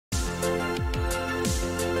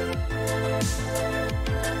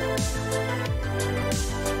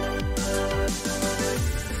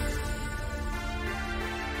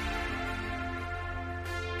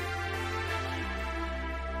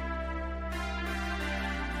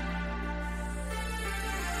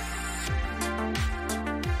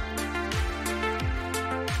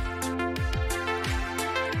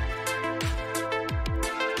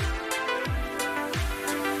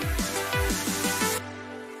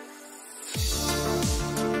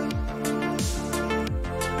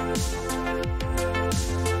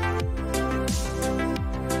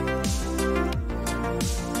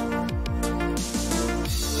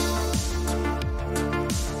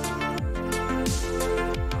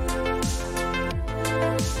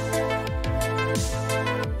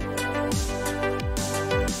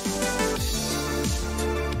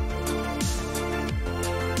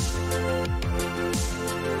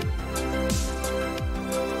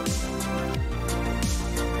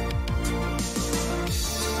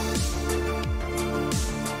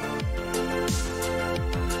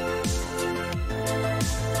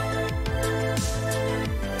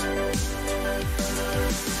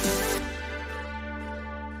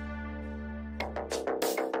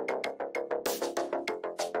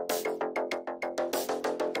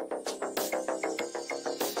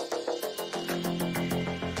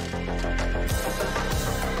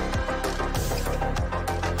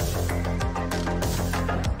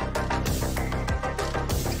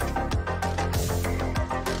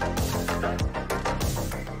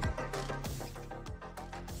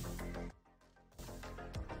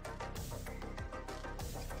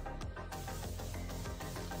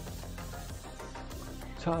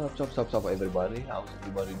Sup, everybody. How's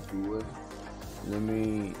everybody doing? Let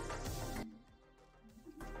me.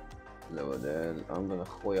 Well, then I'm gonna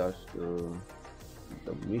hoyas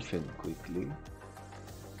the mission quickly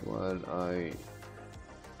while I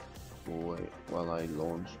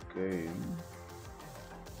launch game.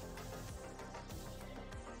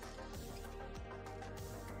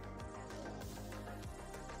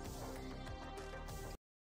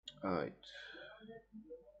 Alright.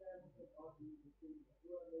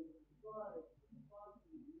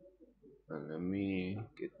 And let me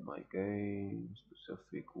get my game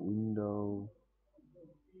specific window.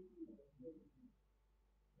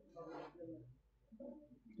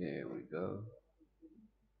 There we go.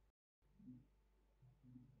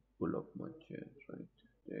 Pull up my chat right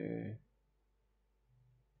there.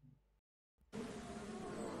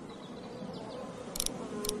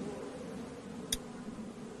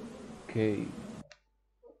 Okay.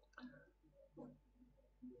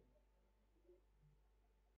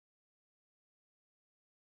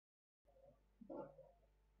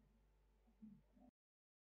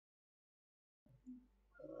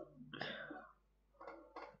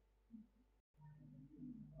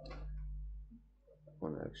 I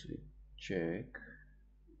want to actually check.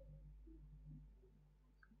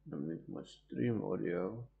 I make my stream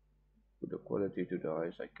audio, put the quality to the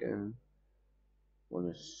highest I can.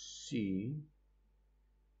 Want to see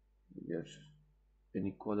if there's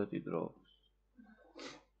any quality drops.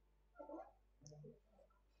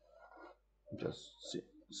 Just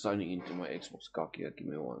signing into my Xbox cock here. Give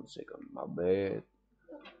me 1 second. My bad.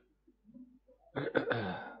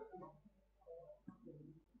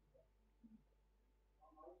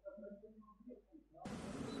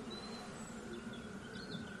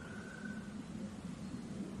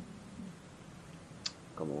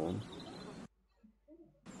 Come on.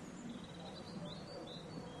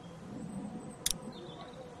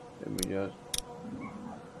 Let me just.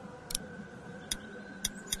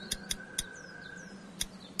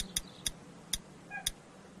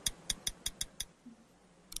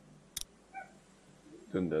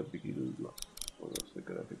 Turn that biggie look. What else the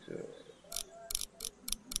graphics is?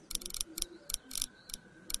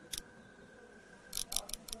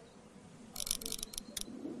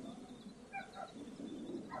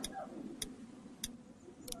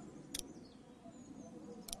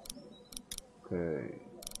 Okay.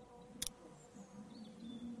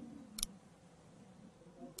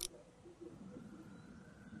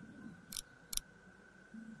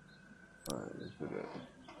 Alright, let's do that.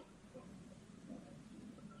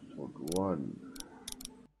 Sword 1.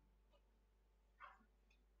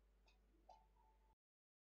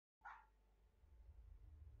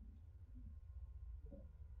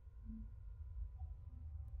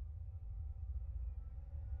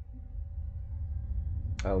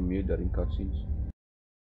 I'll mute that in cutscenes.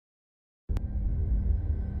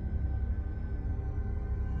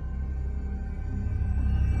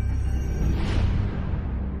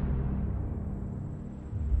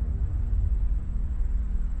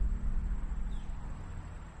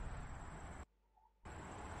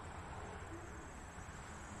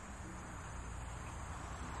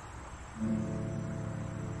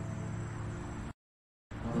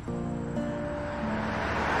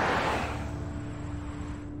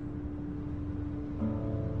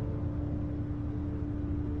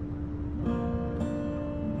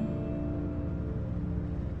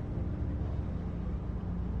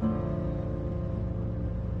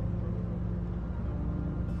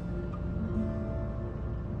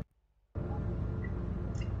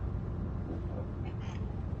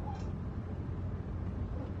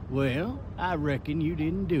 Well, I reckon you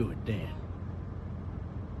didn't do it then.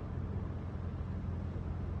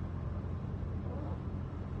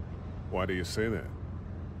 Why do you say that?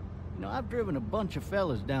 You know, I've driven a bunch of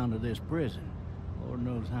fellas down to this prison. Lord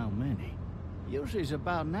knows how many. Usually it's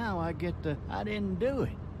about now I get the, I didn't do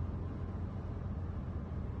it.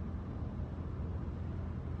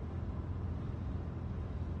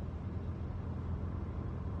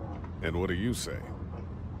 And what do you say?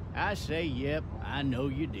 I say, yep, I know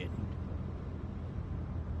you didn't.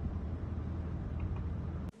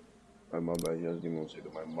 My bad, just give me 1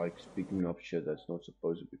 second. My mic's picking up shit that's not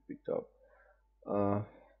supposed to be picked up.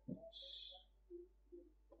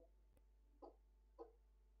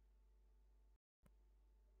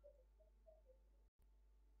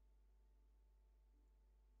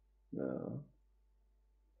 No.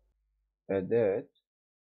 Add that.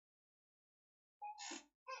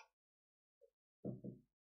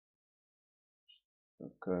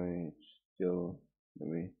 Okay, still, let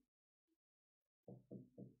me.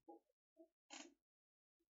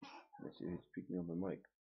 Let's see if it's picking up my mic.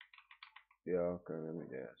 Yeah, okay, let me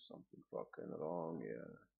there's something fucking wrong,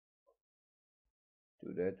 yeah.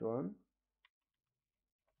 Do that one.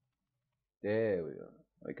 There we go.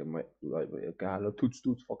 I can make like okay, hello toets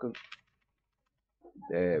fucking.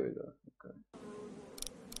 There we go. Okay.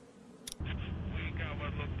 We got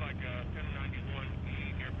what looks like a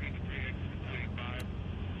 1091E near Peak 3X 285.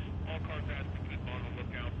 All cars asked to keep on the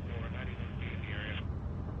lookout for 91B in the area.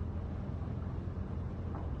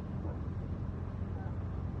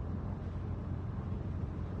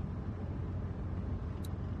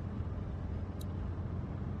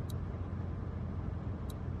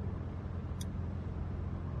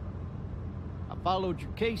 I followed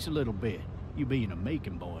your case a little bit, you being a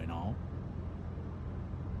Macon boy and all.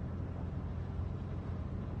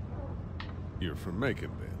 You're from Macon,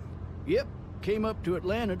 then? Yep, came up to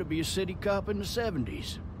Atlanta to be a city cop in the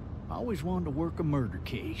 70s. I always wanted to work a murder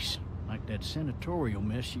case, like that senatorial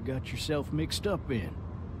mess you got yourself mixed up in.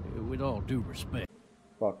 With all due respect.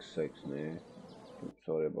 Fuck's sakes, man. I'm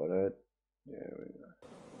sorry about that. There we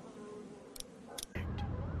go.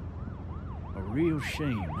 A real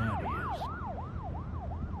shame, that is.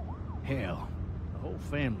 Hell, the whole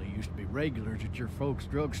family used to be regulars at your folks'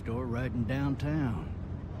 drugstore right in downtown.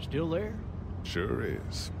 Still there? Sure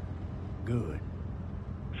is. Good.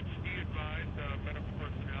 Be advised, medical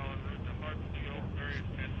personnel en route to Hartsfield, various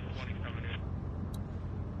 1020 coming in.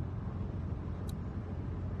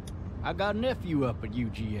 I got a nephew up at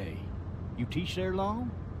UGA. You teach there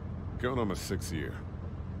long? Going on my 6th year.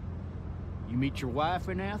 You meet your wife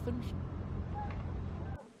in Athens?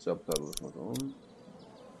 Subtitles not on.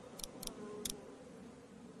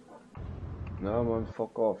 No man,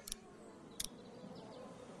 fuck off.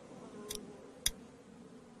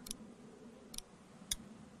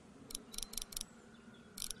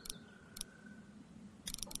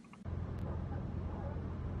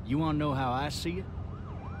 You wanna know how I see it?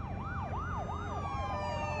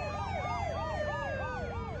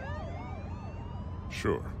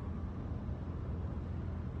 Sure.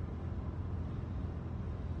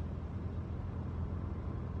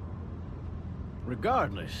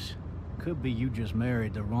 Regardless, could be you just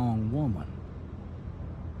married the wrong woman.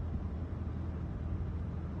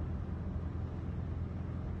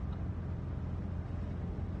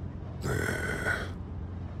 Riot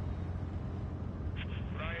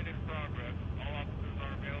in progress. All officers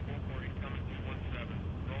are available for incoming 217.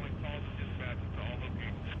 Rolling calls and dispatches to all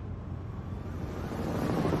locations.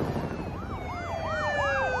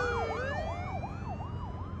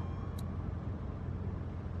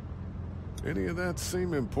 Any of that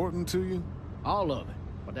seem important to you? All of it,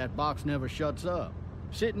 but that box never shuts up.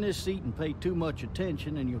 Sit in this seat and pay too much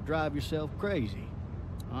attention and you'll drive yourself crazy.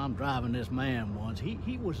 I'm driving this man once.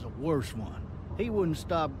 He was the worst one. He wouldn't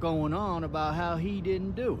stop going on about how he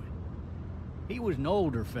didn't do it. He was an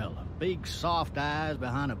older fella, big soft eyes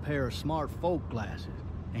behind a pair of smart folk glasses.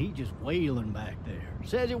 And he just wailing back there.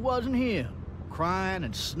 Says it wasn't him. Crying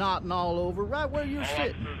and snotting all over right where you're All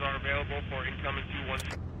sitting. officers are available for incoming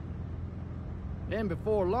 217. Then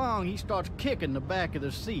before long, he starts kicking the back of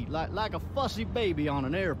the seat like a fussy baby on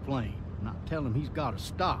an airplane. And I tell him he's got to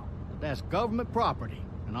stop. That that's government property,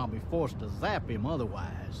 and I'll be forced to zap him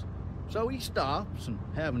otherwise. So he stops, and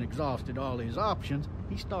having exhausted all his options,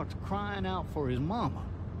 he starts crying out for his mama.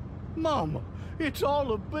 Mama, it's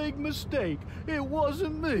all a big mistake. It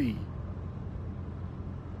wasn't me.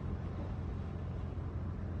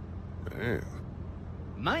 Man.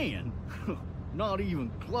 Man? Not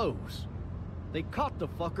even close. They caught the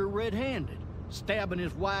fucker red-handed, stabbing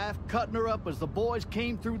his wife, cutting her up as the boys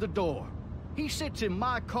came through the door. He sits in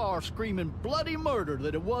my car screaming bloody murder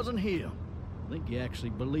that it wasn't him. I think he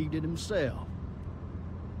actually believed it himself.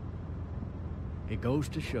 It goes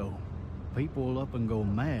to show, people will up and go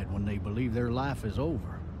mad when they believe their life is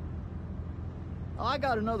over. Oh, I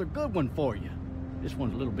got another good one for you. This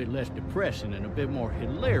one's a little bit less depressing and a bit more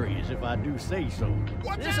hilarious if I do say so.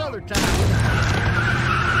 This other time...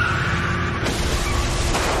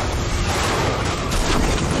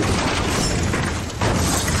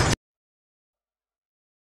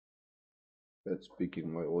 That's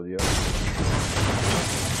speaking my audio.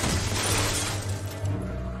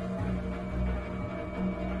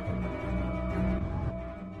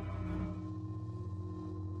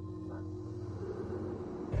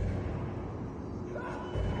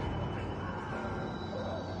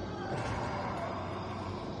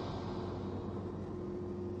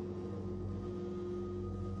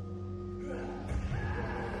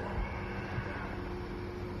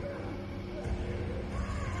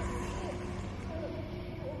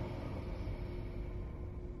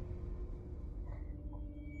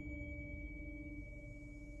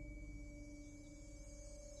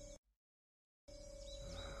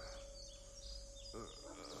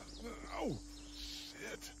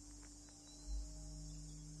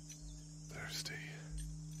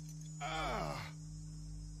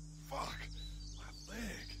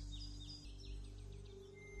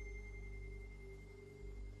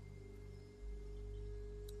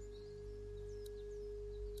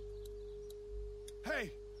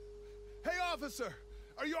 Officer,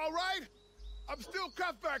 are you all right? I'm still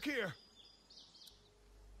cuffed back here.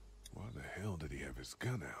 Why the hell did he have his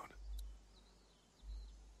gun out?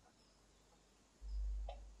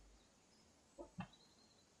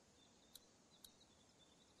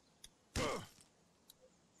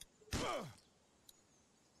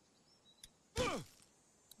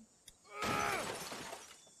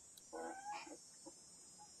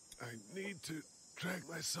 I need to drag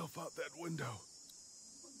myself out that window.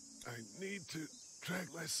 I need to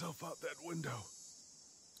drag myself out that window.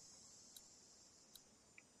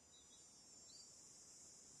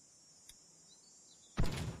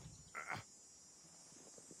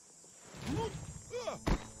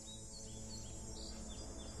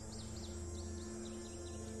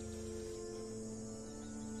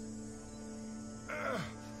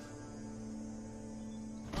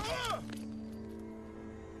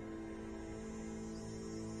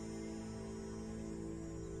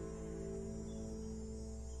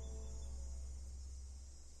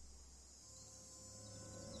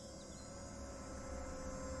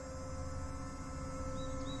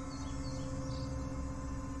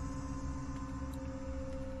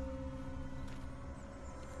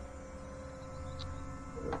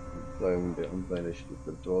 Playing the unbanished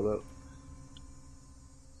controller.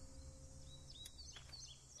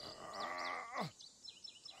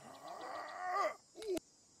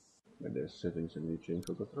 And there's settings in the change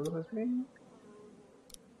for controller, I think.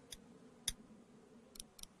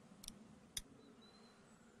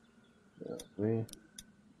 Yeah, me.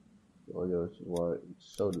 The audio is why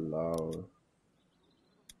it's so loud.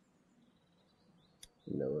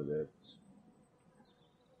 Lower that.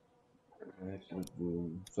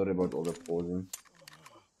 Sorry about all the pausing.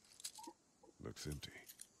 Looks empty.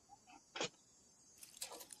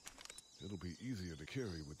 It'll be easier to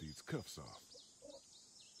carry with these cuffs off.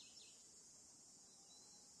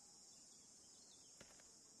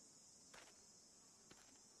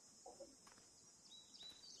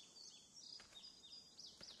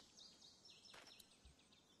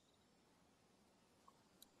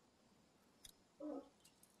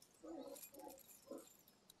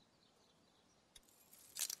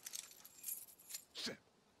 Shit.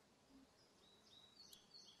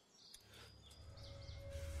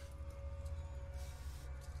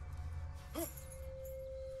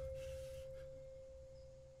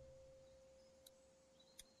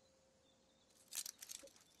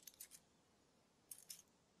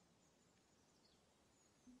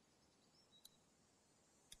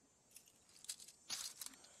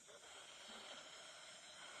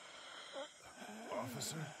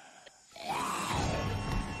 Officer?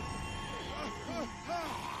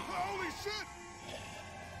 Holy shit!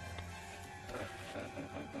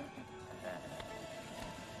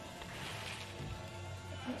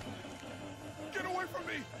 Get away from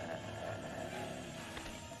me!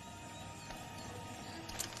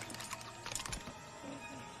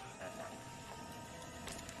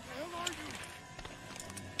 The hell are you?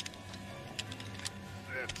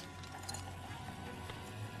 Shit!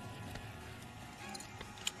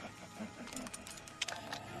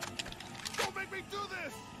 Don't make me do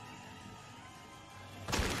this!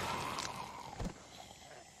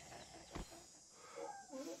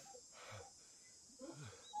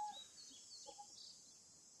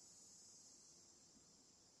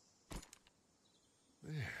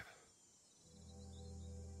 Man.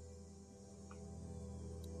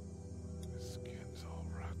 His skin's all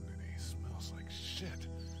rotten and he smells like shit.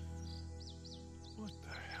 What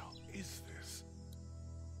the hell is this?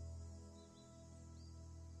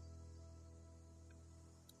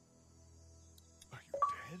 Are you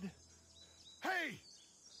dead? Hey!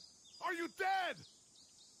 Are you dead?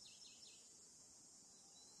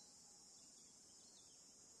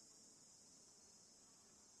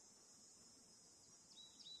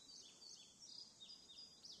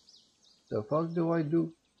 The fuck do I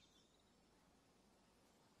do?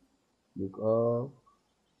 Look up,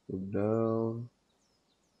 look down.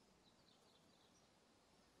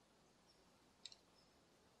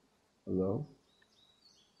 Hello?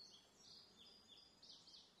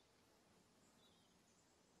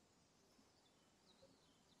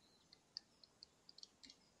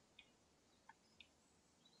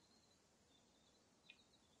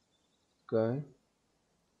 Okay.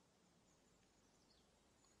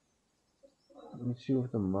 Let me see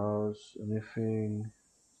with the mouse, anything.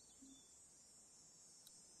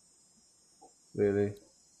 Really?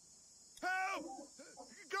 Help!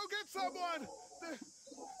 Go get someone!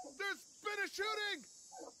 There's been a shooting!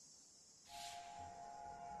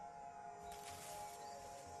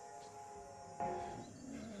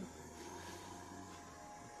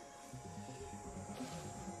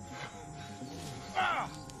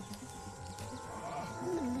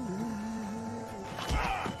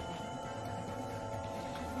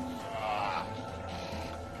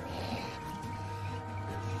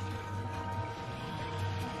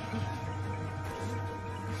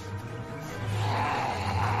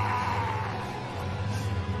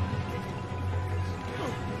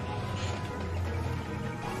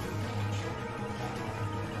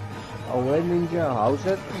 Alright, Ninja, how's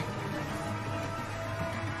it?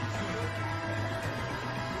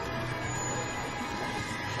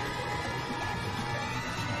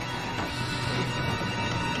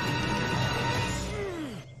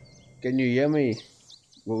 Can you hear me?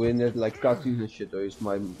 We're in it like cutscenes and shit, or is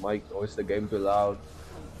my mic, or is the game too loud?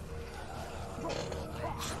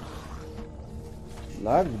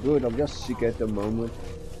 Life's good, I'm just sick at the moment.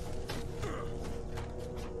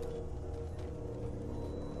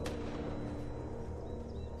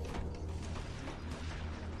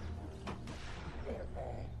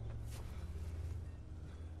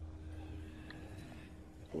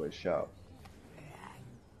 Where's Shout?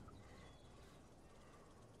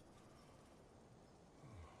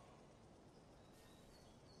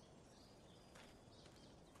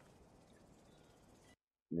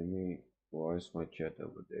 Let me, why is my chat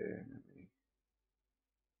over there? Let me,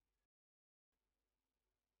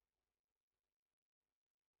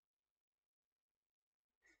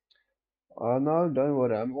 oh no, don't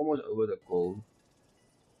worry, I'm almost over the cold.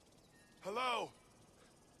 Hello?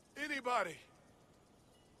 Anybody?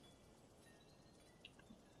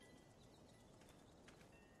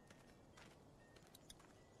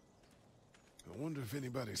 I wonder if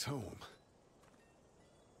anybody's home.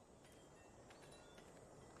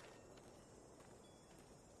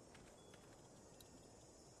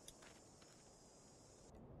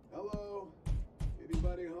 Hello?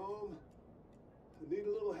 Anybody home? I need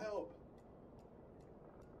a little help.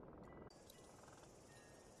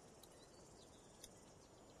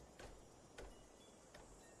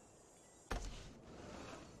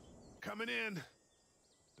 Coming in.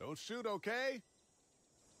 Don't shoot, okay?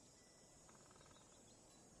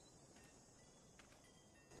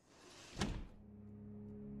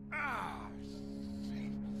 Ah,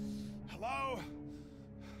 shit. Hello?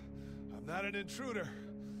 I'm not an intruder.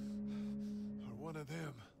 Or one of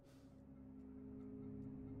them.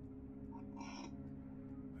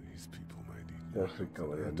 These people might need more Just help than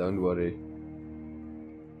recover, I yeah, do. don't worry.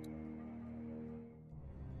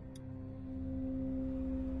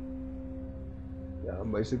 Yeah,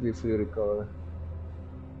 I'm basically free recover.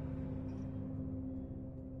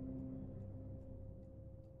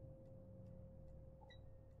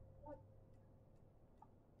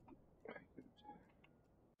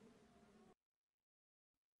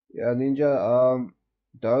 Yeah, Ninja,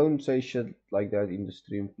 don't say shit like that in the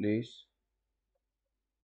stream, please.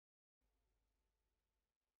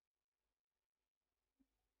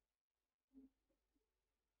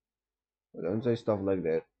 Don't say stuff like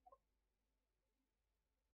that.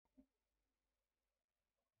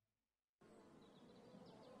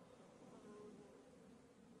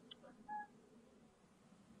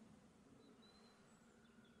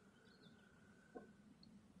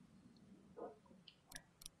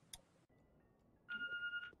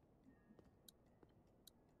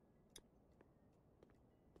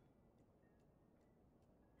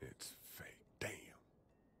 It's fake. Damn.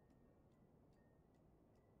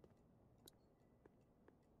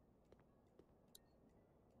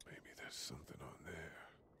 Maybe there's something on there.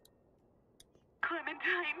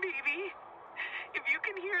 Clementine, baby. If you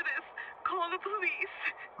can hear this, call the police.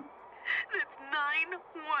 That's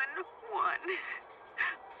 911.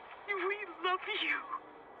 We love you.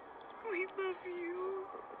 We love you.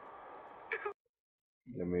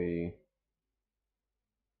 Let me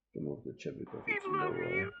remove the chat because We it's in the love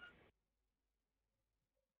way. you.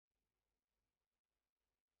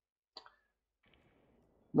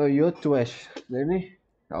 No, you're trash, Lenny.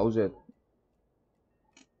 How's it?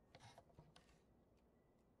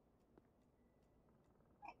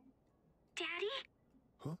 Daddy?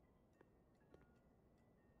 Huh?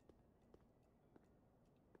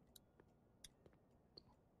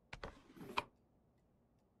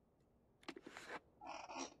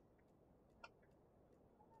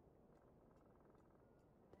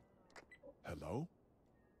 Hello?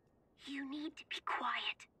 You need to be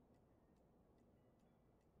quiet.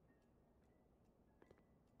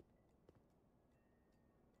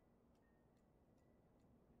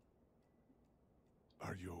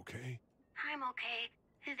 Are you okay? I'm okay.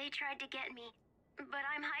 They tried to get me, but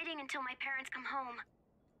I'm hiding until my parents come home.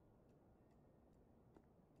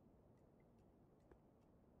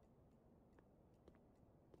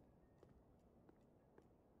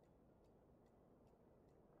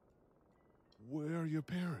 Where are your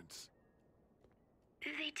parents?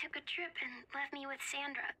 They took a trip and left me with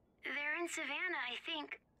Sandra. They're in Savannah, I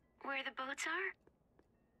think, where the boats are.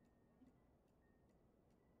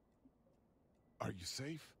 Are you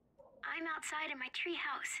safe? I'm outside in my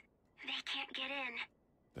treehouse. They can't get in.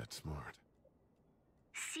 That's smart.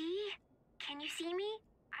 See? Can you see me?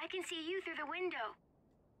 I can see you through the window.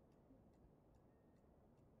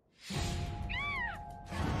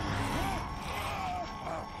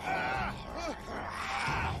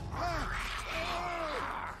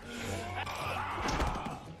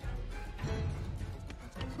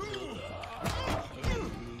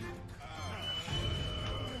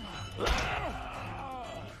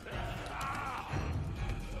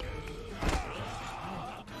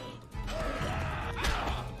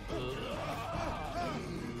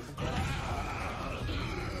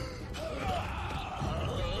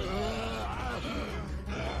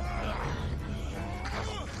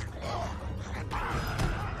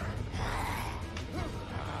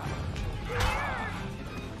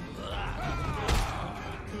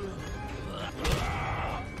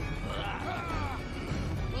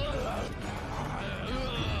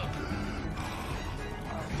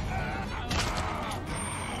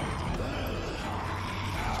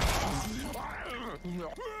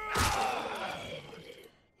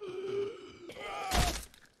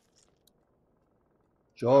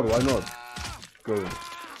 Sure, why not? Go.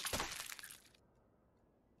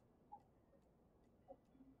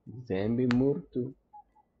 Zambi morto.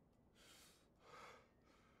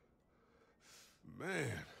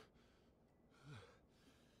 Man.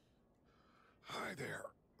 Hi there.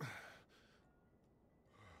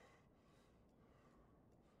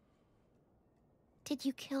 Did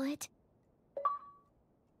you kill it?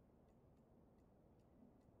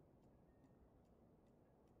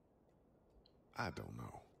 I don't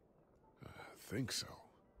know. I think so.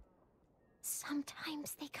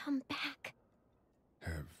 Sometimes they come back.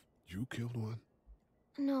 Have you killed one?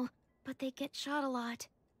 No, but they get shot a lot.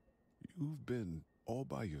 You've been all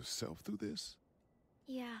by yourself through this?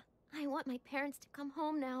 Yeah, I want my parents to come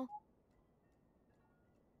home now.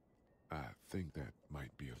 I think that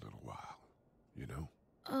might be a little while, you know?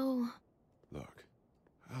 Oh. Look,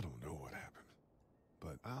 I don't know what happened,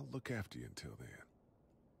 but I'll look after you until then.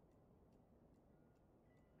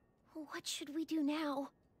 What should we do now?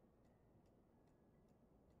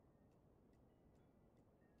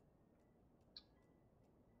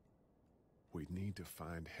 We need to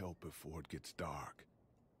find help before it gets dark.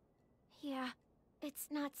 Yeah, it's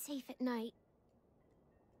not safe at night.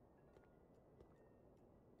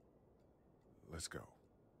 Let's go.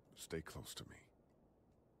 Stay close to me.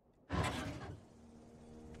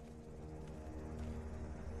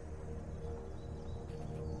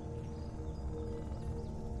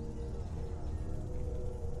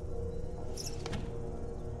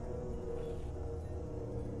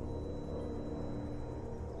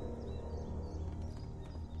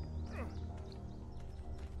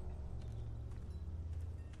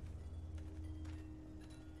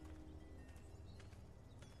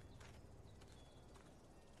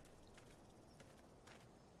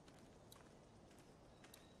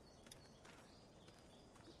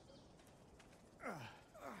 Oh,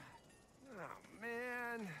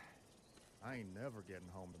 man. I ain't never getting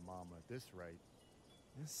home to Mama at this rate.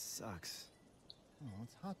 This sucks. Oh,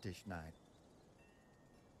 it's hot this night.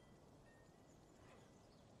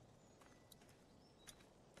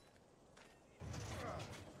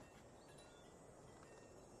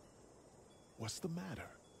 What's the matter?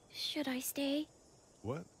 Should I stay?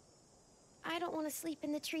 What? I don't want to sleep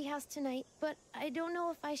in the treehouse tonight, but I don't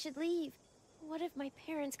know if I should leave. What if my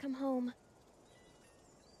parents come home?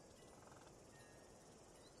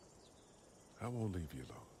 I won't leave you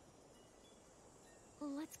alone.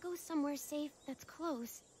 Well, let's go somewhere safe that's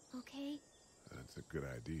close, okay? That's a good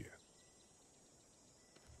idea.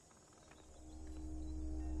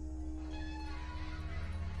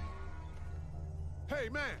 Hey,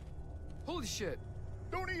 man! Holy shit!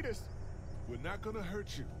 Don't eat us! We're not gonna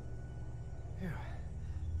hurt you. Phew.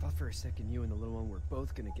 Thought for a second you and the little one were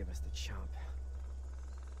both gonna give us the chomp.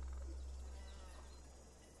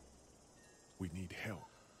 We need help.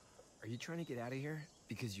 Are you trying to get out of here?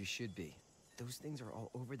 Because you should be. Those things are all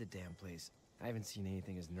over the damn place. I haven't seen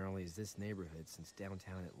anything as gnarly as this neighborhood since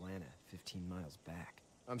downtown Atlanta, 15 miles back.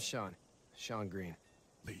 I'm Sean. Sean Green.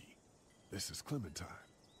 Lee, this is Clementine.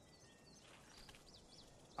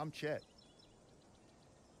 I'm Chet.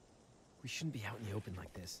 We shouldn't be out in the open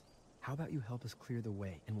like this. How about you help us clear the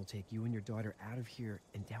way, and we'll take you and your daughter out of here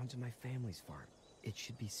and down to my family's farm. It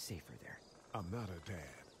should be safer there. I'm not her dad.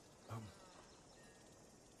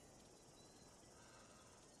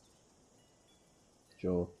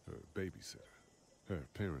 Sure. Her babysitter. Her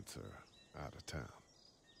parents are out of town.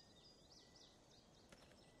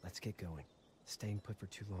 Let's get going. Staying put for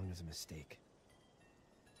too long is a mistake.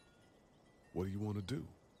 What do you want to do?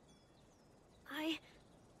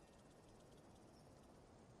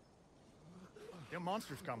 Them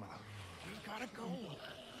monsters coming. We gotta go.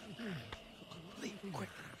 Lee, quick,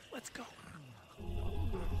 let's go.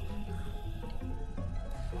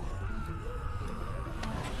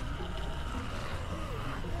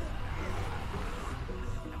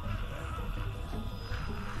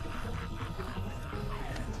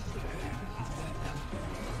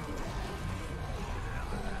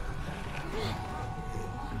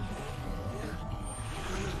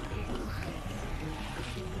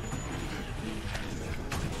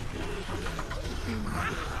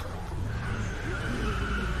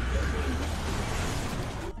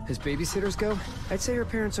 As babysitters go, I'd say her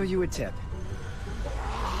parents owe you a tip.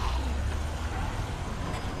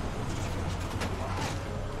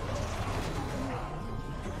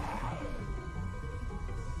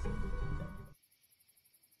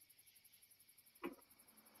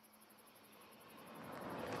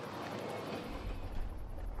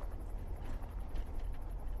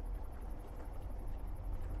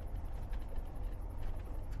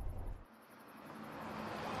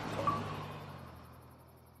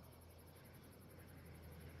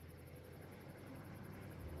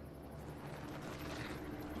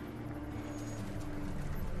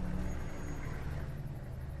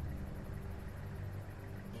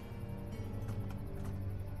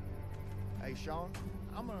 Hey, Sean,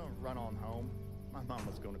 I'm gonna run on home. My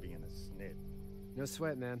mama's gonna be in a snit. No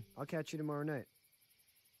sweat, man. I'll catch you tomorrow night.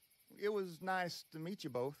 It was nice to meet you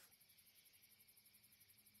both.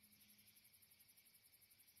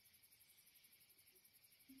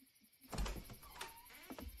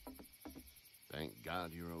 Thank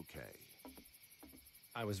God you're okay.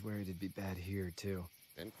 I was worried it'd be bad here, too.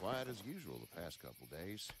 Been quiet as usual the past couple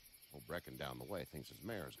days. Old Brecken down the way thinks his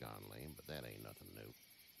mare's gone lame, but that ain't nothing new.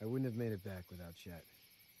 I wouldn't have made it back without Chet.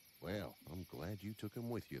 Well, I'm glad you took him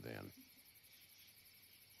with you then.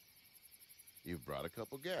 You've brought a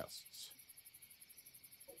couple guests.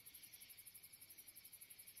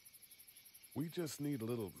 We just need a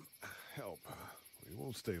little help. We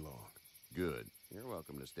won't stay long. Good. You're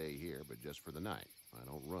welcome to stay here, but just for the night. I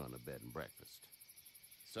don't run a bed and breakfast.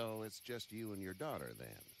 So it's just you and your daughter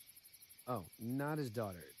then? Oh, not his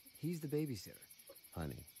daughter. He's the babysitter.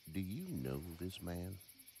 Honey, do you know this man?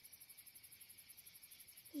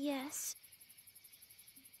 Yes.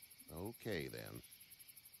 Okay, then.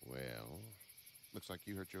 Well, looks like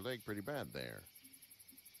you hurt your leg pretty bad there.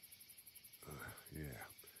 Yeah,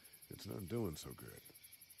 it's not doing so good.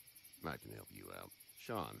 I can help you out.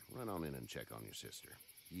 Sean, run on in and check on your sister.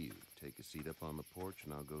 You, take a seat up on the porch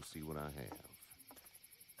and I'll go see what I have.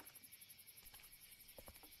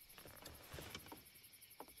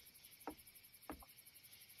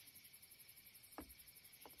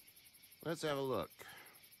 Let's have a look.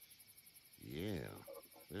 Yeah,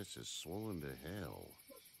 this is swollen to hell.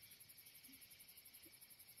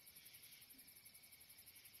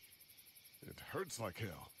 It hurts like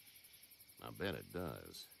hell. I bet it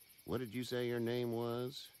does. What did you say your name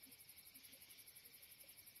was?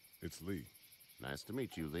 It's Lee. Nice to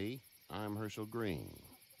meet you, Lee. I'm Herschel Green.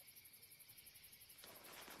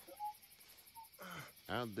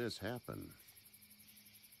 How'd this happen?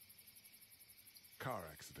 Car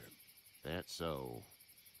accident. That's so.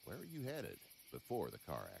 Where were you headed before the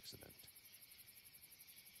car accident?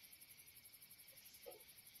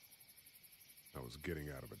 I was getting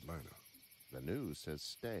out of Atlanta. The news says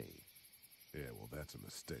stay. Yeah, well, that's a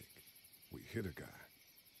mistake. We hit a guy.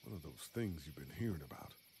 One of those things you've been hearing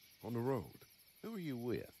about. On the road. Who are you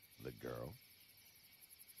with? The girl?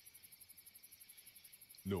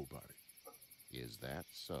 Nobody. Is that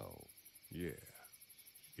so? Yeah,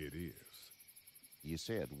 it is. You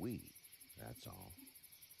said we. That's all.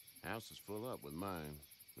 House is full up with mine.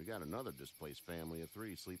 We got another displaced family of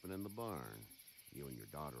 3 sleeping in the barn. You and your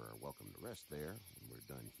daughter are welcome to rest there when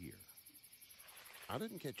we're done here. I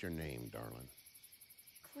didn't get your name, darling.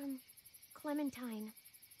 Clementine.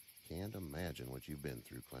 Can't imagine what you've been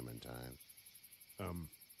through, Clementine.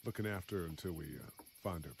 Looking after her until we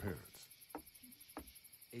find her parents.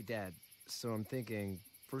 Hey, Dad. So I'm thinking,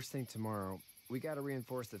 first thing tomorrow, we gotta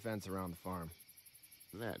reinforce the fence around the farm.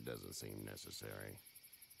 That doesn't seem necessary.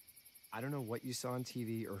 I don't know what you saw on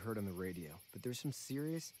TV or heard on the radio, but there's some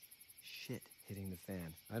serious shit hitting the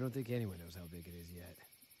fan. I don't think anyone knows how big it is yet.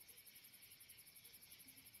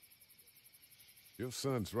 Your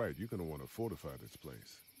son's right. You're gonna want to fortify this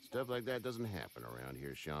place. Stuff like that doesn't happen around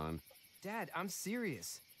here, Sean. Dad, I'm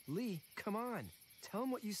serious. Lee, come on. Tell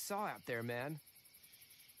him what you saw out there, man.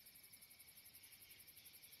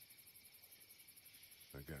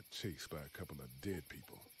 I got chased by a couple of dead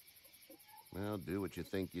people. Well, do what you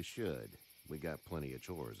think you should. We got plenty of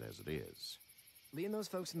chores as it is. Lee and those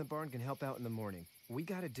folks in the barn can help out in the morning. We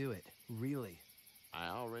gotta do it. Really. I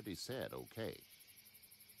already said okay.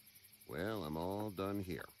 Well, I'm all done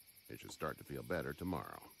here. It should start to feel better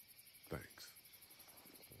tomorrow. Thanks.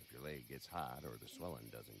 If your leg gets hot or the swelling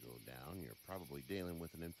doesn't go down, you're probably dealing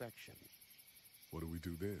with an infection. What do we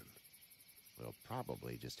do then? We'll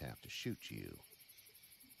probably just have to shoot you.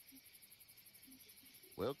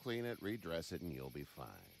 We'll clean it, redress it, and you'll be fine.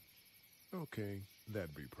 Okay,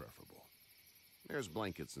 that'd be preferable. There's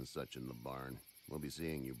blankets and such in the barn. We'll be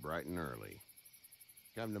seeing you bright and early.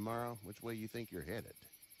 Come tomorrow, which way you think you're headed?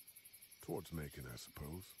 Towards Macon, I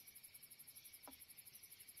suppose.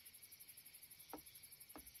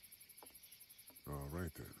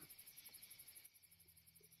 right then.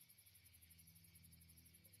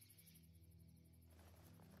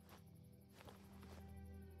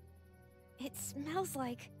 It smells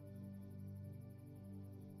like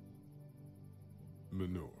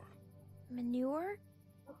Manure. manure?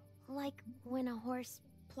 Like when a horse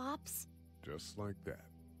plops? Just like that.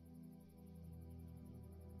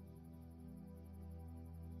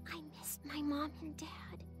 I miss my mom and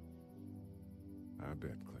dad. I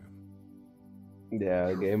bet, Clem. Yeah,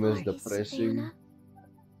 the How game far is is depressing. Savannah?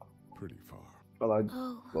 Pretty far.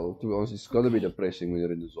 Oh, Well, to be honest, it's gonna be okay. depressing when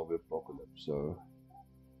you're in the zombie apocalypse, so.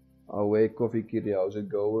 Oh, wait, Coffee Kitty, how's it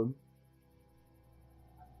going?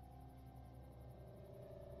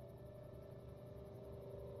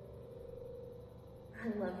 I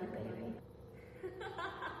love you, baby.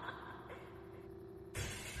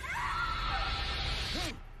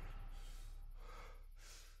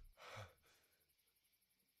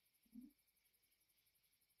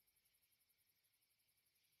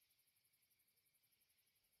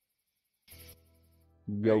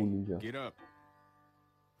 Yo, Ninja. Get up.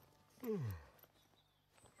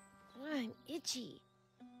 I'm itchy.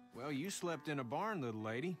 Well, you slept in a barn, little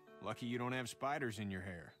lady. Lucky you don't have spiders in your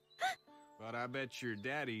hair. But I bet your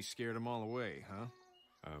daddy scared them all away, huh?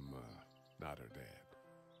 I'm, not her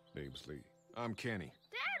dad. Name's Lee. I'm Kenny.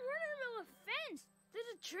 Dad, we're in the middle of a fence. There's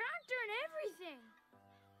a tractor and everything.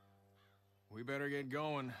 We better get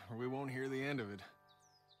going, or we won't hear the end of it.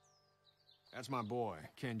 That's my boy,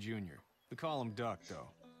 Ken Jr. We call him Duck, though.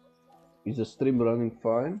 Is the stream running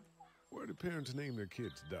fine? Where do parents name their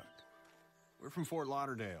kids Duck? We're from Fort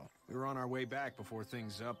Lauderdale. We were on our way back before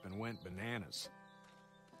things up and went bananas.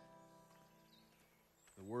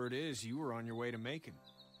 The word is you were on your way to Macon.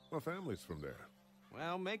 My family's from there.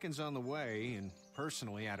 Well, Macon's on the way, and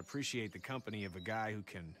personally, I'd appreciate the company of a guy who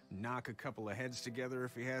can knock a couple of heads together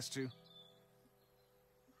if he has to.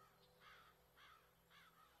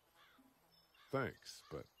 Thanks,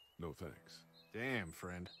 but no thanks. Damn,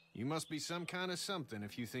 friend. You must be some kind of something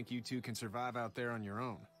if you think you two can survive out there on your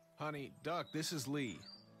own. Honey, Duck, this is Lee.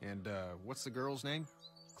 And, what's the girl's name?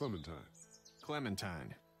 Clementine.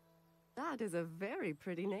 Clementine. That is a very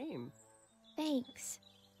pretty name. Thanks.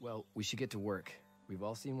 Well, we should get to work. We've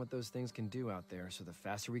all seen what those things can do out there, so the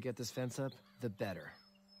faster we get this fence up, the better.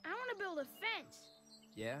 I want to build a fence.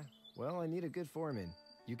 Yeah? Well, I need a good foreman.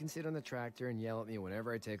 You can sit on the tractor and yell at me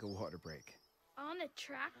whenever I take a water break. On the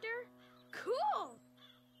tractor? Cool!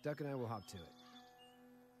 Duck and I will hop to it.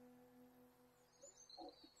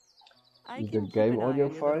 I Is can the keep game an eye audio on your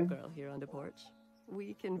little fine? girl here on the porch.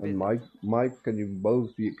 We can visit. And Mike, can you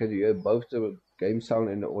hear both the game sound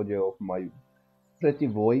and the audio of my pretty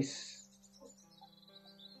voice?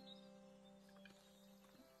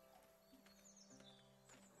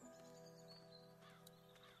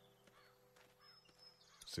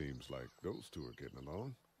 Seems like those two are getting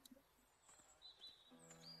along.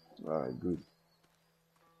 Alright, good.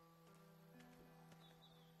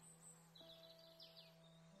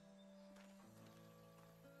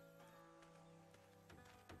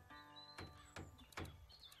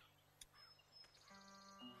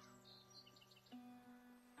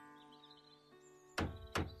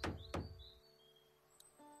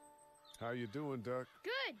 How you doing, Duck?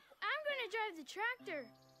 Good. I'm gonna drive the tractor.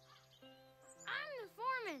 I'm the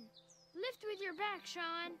foreman. Lift with your back,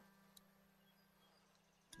 Sean.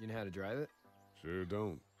 You know how to drive it? Sure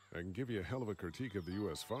don't. I can give you a hell of a critique of the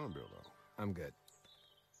U.S. Farm Bill, though. I'm good.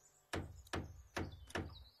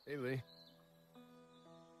 Hey, Lee.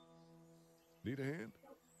 Need a hand?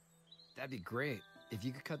 That'd be great. If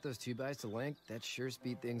you could cut those 2x to length, that'd sure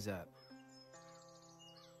speed things up.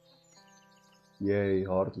 Yay,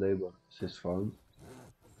 hard labor. This is fun.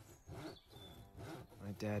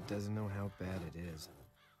 My dad doesn't know how bad it is.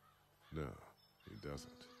 No, he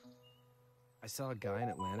doesn't. I saw a guy in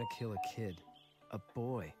Atlanta kill a kid. A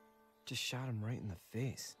boy. Just shot him right in the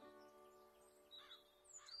face.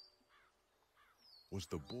 Was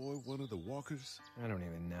the boy one of the walkers? I don't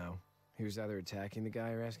even know. He was either attacking the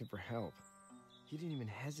guy or asking for help. He didn't even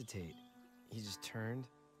hesitate. He just turned,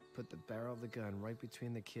 put the barrel of the gun right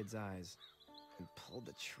between the kid's eyes, and pulled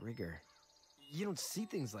the trigger. You don't see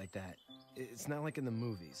things like that. It's not like in the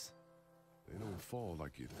movies. They don't fall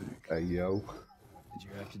like you think. Hey, yo. Did you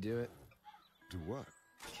have to do it? Do what?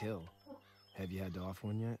 Kill. Have you had to off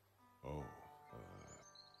one yet? Oh,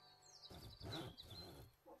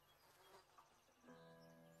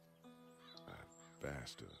 I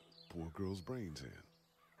bashed a poor girl's brains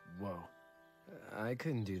in. Whoa. I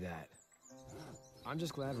couldn't do that. I'm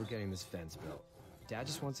just glad we're getting this fence built. Dad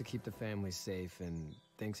just wants to keep the family safe and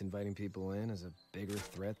thinks inviting people in is a bigger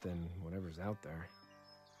threat than whatever's out there.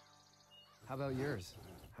 How about yours?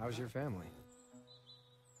 How's your family?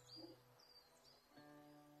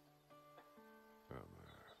 I'm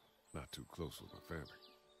not too close with my family.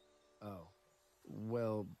 Oh.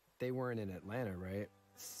 Well, they weren't in Atlanta, right?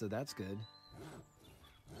 So that's good.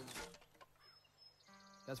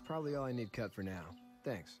 That's probably all I need cut for now.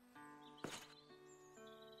 Thanks.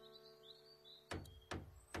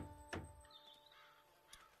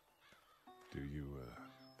 Do you,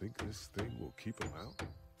 think this thing will keep them out?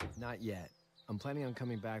 Not yet. I'm planning on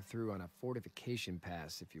coming back through on a fortification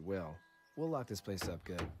pass, if you will. We'll lock this place up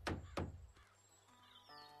good.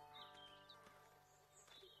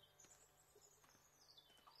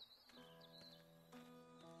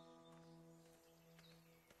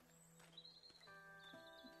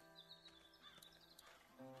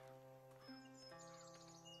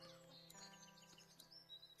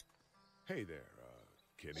 Hey there,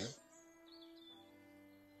 Kenny.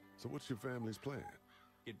 So what's your family's plan?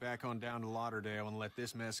 Get back on down to Lauderdale and let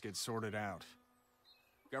this mess get sorted out.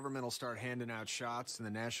 Government will start handing out shots and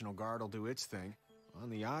the National Guard will do its thing. On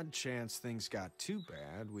the odd chance things got too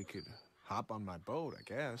bad, we could hop on my boat, I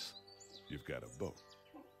guess. You've got a boat?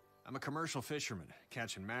 I'm a commercial fisherman,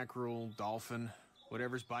 catching mackerel, dolphin,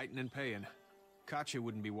 whatever's biting and paying. Katya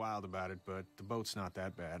wouldn't be wild about it, but the boat's not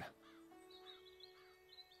that bad.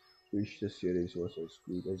 Wish the series was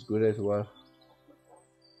as good as well.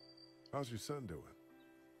 How's your son doing?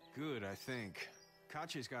 Good, I think.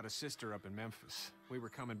 Katya's got a sister up in Memphis. We were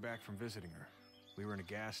coming back from visiting her. We were in a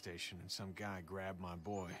gas station and some guy grabbed my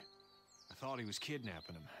boy. I thought he was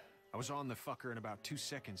kidnapping him. I was on the fucker in about 2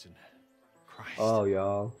 seconds and... Christ. Oh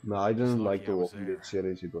yeah, no, I didn't like the I was Walking Dead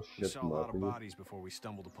series. It was We shit saw in a my lot of opinion. bodies before we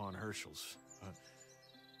stumbled upon Herschel's. But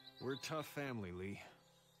we're a tough family, Lee.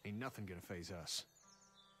 Ain't nothing gonna faze us.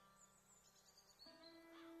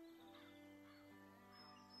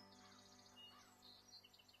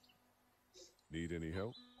 Need any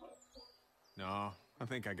help? No, I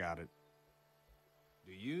think I got it.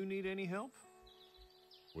 Do you need any help?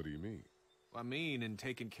 What do you mean? I mean, in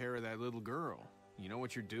taking care of that little girl. You know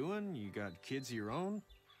what you're doing? You got kids of your own?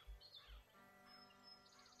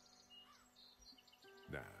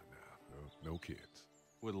 Nah, no kids.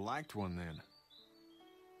 Would've liked one then.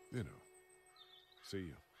 You know. See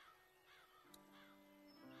you.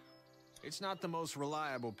 It's not the most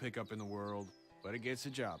reliable pickup in the world, but it gets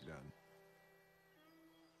the job done.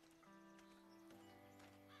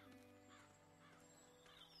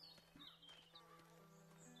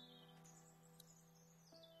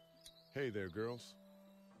 Hey there, girls.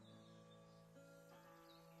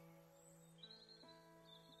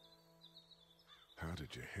 How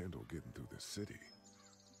did you handle getting through the city?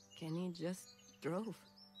 Kenny just drove.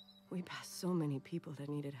 We passed so many people that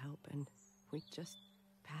needed help, and we just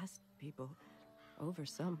passed people. Over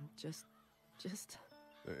some, just...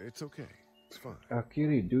 It's okay. It's fine.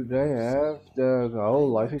 Akiri, do they have the whole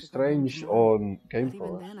Life is Strange on Game But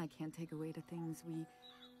even Pass? then, I can't take away the things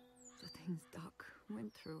Doc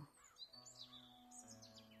went through.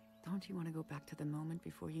 Don't you want to go back to the moment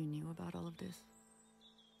before you knew about all of this?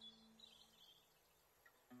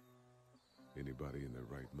 Anybody in their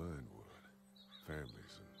right mind would.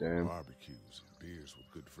 Families and Damn. barbecues and beers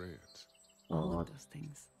with good friends. All of those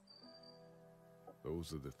things.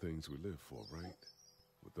 Those are the things we live for, right?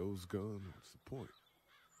 With those gone, what's the point?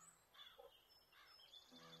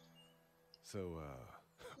 So,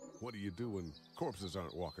 what do you do when corpses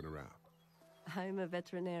aren't walking around? I'm a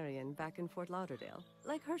veterinarian back in Fort Lauderdale.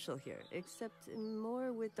 Like Herschel here, except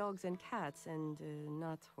more with dogs and cats and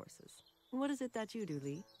not horses. What is it that you do,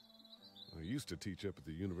 Lee? I used to teach up at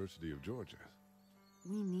the University of Georgia.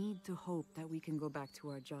 We need to hope that we can go back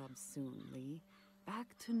to our jobs soon, Lee.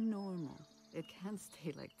 Back to normal. It can't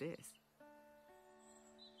stay like this.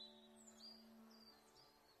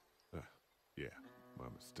 Yeah, my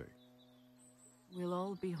mistake. We'll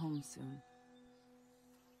all be home soon.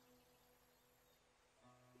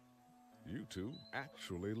 You two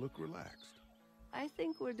actually look relaxed. I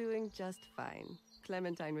think we're doing just fine.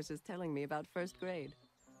 Clementine was just telling me about first grade.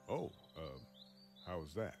 Oh, how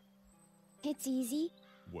was that? It's easy.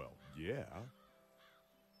 Well, yeah.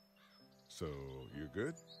 So, you're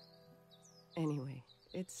good? Anyway,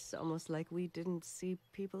 it's almost like we didn't see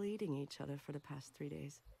people eating each other for the past 3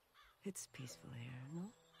 days. It's peaceful here,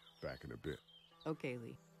 no? Back in a bit. Okay,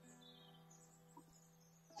 Lee.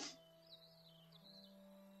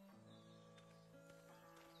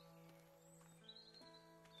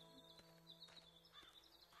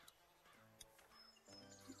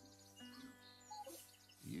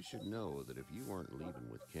 You should know that if you weren't leaving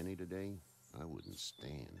with Kenny today, I wouldn't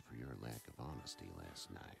stand for your lack of honesty last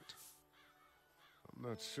night. I'm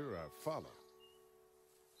not sure I follow.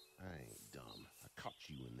 I ain't dumb. I caught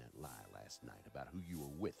you in that lie last night about who you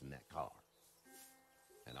were with in that car.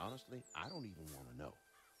 And honestly, I don't even want to know.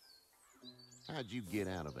 How'd you get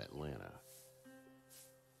out of Atlanta?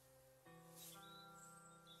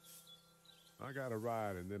 I got a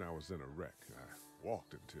ride and then I was in a wreck. I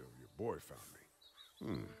walked until your boy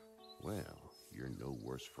found me. Well, you're no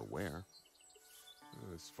worse for wear.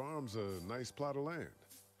 This farm's a nice plot of land.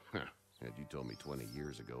 Had you told me 20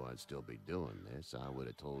 years ago I'd still be doing this, I would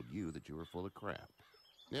have told you that you were full of crap.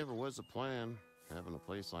 Never was a plan, having a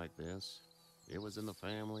place like this. It was in the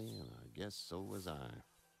family, and I guess so was I.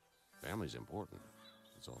 Family's important.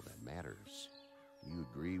 That's all that matters. You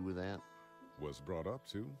agree with that? Was brought up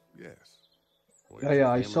to, yes.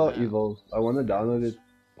 Yeah, I saw Evil. I want to download it.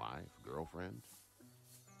 Wife, girlfriend?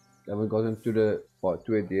 Haven't gotten to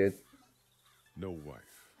it yet. No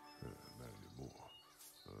wife. Not anymore.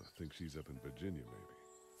 I think she's up in Virginia, maybe.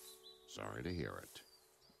 Sorry to hear it.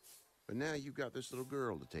 But now you've got this little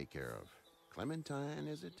girl to take care of. Clementine,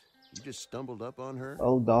 is it? You just stumbled up on her?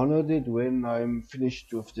 I'll download it when I'm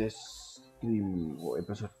finished with this stream for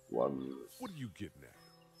episode 1. What are you getting at?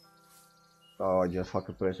 Oh, I just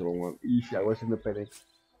fucking pressed the wrong one. Easy, I was in the panic.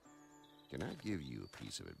 Can I give you a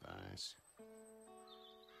piece of advice?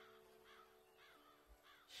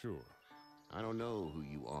 Sure. I don't know who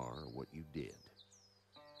you are or what you did.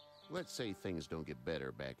 Let's say things don't get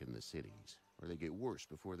better back in the cities, or they get worse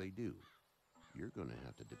before they do. You're gonna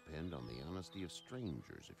have to depend on the honesty of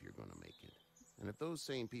strangers if you're gonna make it. And if those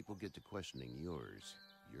same people get to questioning yours,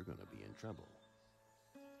 you're gonna be in trouble.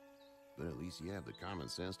 But at least you have the common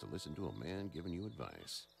sense to listen to a man giving you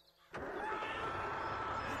advice.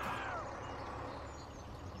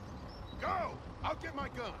 Go! I'll get my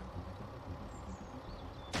gun!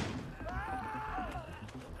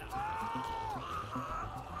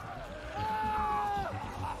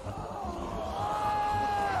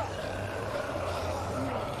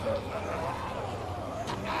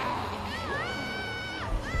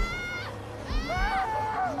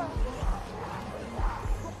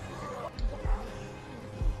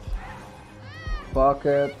 Fuck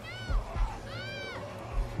it.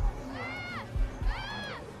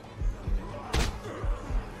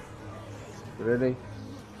 Really?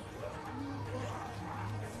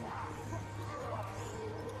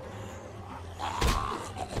 I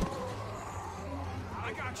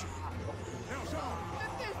got you. Now, Sean.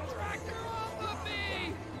 Get this tractor off of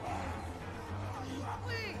me!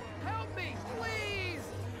 Please, help me, please!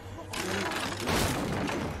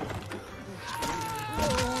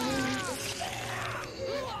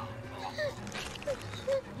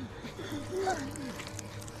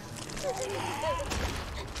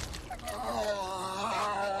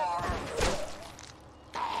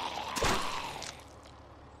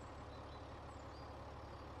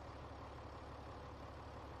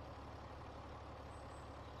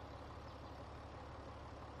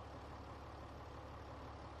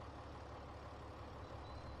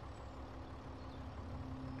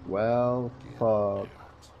 Well, fuck.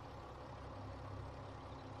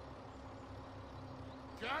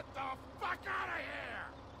 Get the fuck out of here!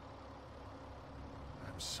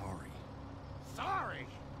 I'm sorry. Sorry?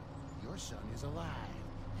 Your son is alive.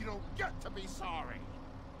 You don't get to be sorry.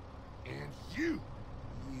 And you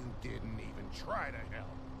didn't even try to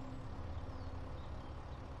help.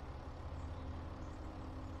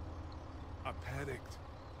 I panicked.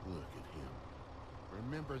 Look at him.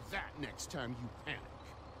 Remember that next time you panic.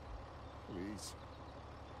 Please,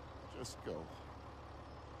 just go.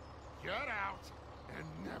 Get out and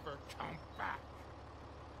never come back.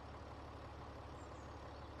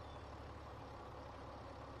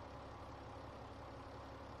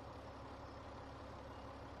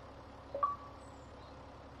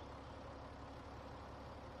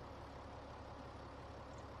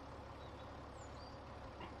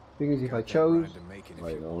 Thing is, if I chose,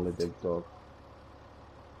 wait, I'll let them talk.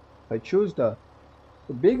 If I choose the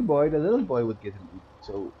big boy, the little boy would get him eaten.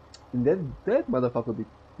 So, and that motherfucker would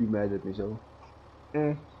be mad at me. So,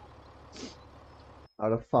 how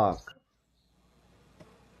the fuck?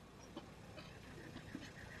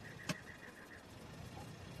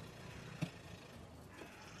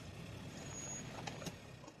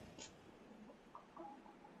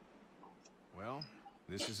 Well,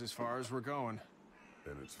 this is as far as we're going.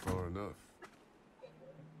 And it's far enough.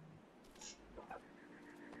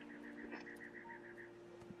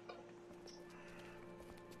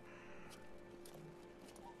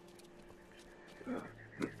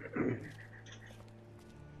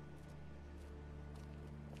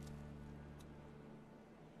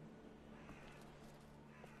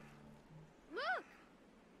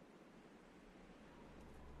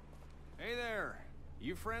 Hey there.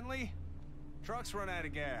 You friendly? Truck's run out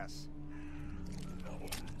of gas.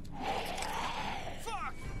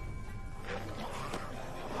 Fuck!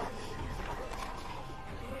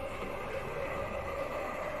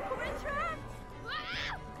 We're trapped!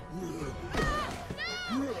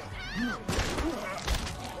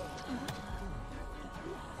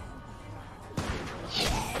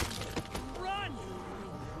 Run!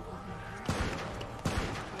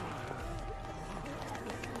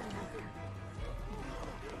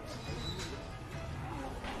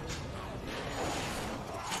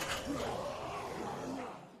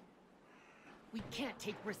 We can't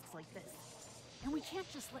take risks like this. And we can't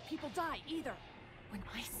just let people die, either. When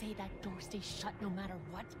I say that door stays shut no matter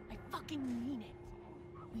what, I fucking mean it.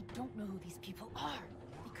 We don't know who these people are.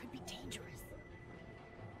 They could be dangerous.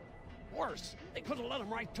 Worse, they could have let them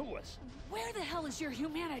right to us. Where the hell is your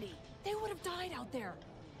humanity? They would have died out there.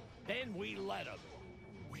 Then we let them.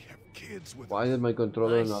 We have kids with Why us. did my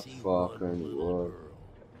controller I not see fucking work?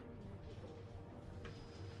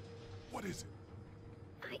 What is it?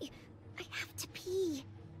 I have to pee.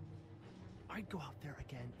 I'd go out there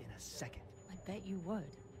again in a second. I bet you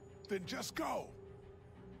would. Then just go.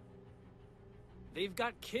 They've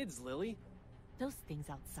got kids, Lily. Those things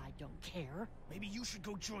outside don't care. Maybe you should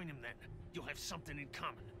go join them then. You'll have something in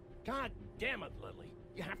common. God damn it, Lily.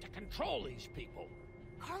 You have to control these people.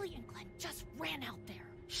 Carly and Glenn just ran out there.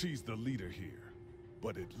 She's the leader here,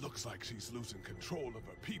 but it looks like she's losing control of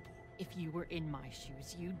her people. If you were in my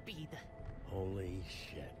shoes, you'd be the... Holy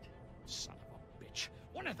shit. Son of a bitch.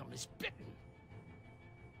 One of them is bitten.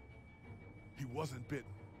 He wasn't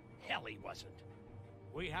bitten. Hell, he wasn't.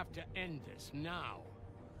 We have to end this now.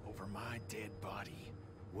 Over my dead body,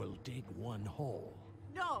 we'll dig one hole.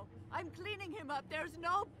 No, I'm cleaning him up. There's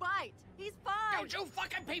no bite. He's fine. Don't you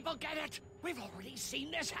fucking people get it? We've already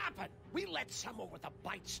seen this happen. We let someone with a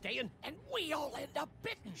bite stay in, and we all end up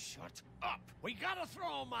bitten. Shut up. We gotta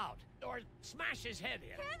throw him out, or smash his head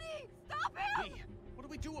in. Kenny, stop him! Lee, what do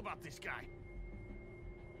we do about this guy?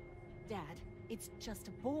 Dad, it's just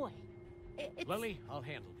a boy. It's... Lily, I'll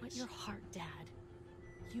handle this. But your heart, Dad.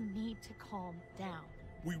 You need to calm down.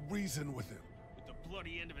 We reason with him. With the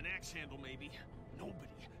bloody end of an axe handle, maybe.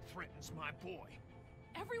 Nobody threatens my boy.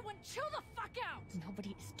 Everyone chill the fuck out!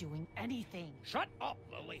 Nobody is doing anything. Shut up,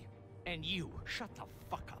 Lily. And you, shut the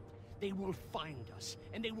fuck up. They will find us,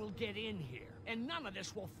 and they will get in here, and none of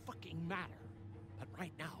this will fucking matter. But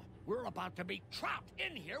right now, we're about to be trapped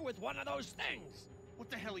in here with one of those things. What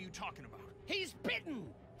the hell are you talking about? He's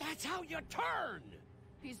bitten! That's how you turn!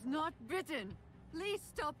 He's not bitten. Lee,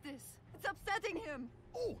 stop this. It's upsetting him.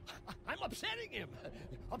 Oh, I'm upsetting him.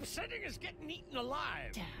 Upsetting is getting eaten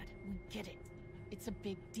alive. Dad, we get it. It's a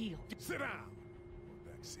big deal. Sit down.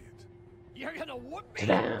 That's it. You're gonna whoop me? Sit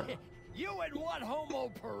down. You and what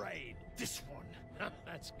homo parade? This one.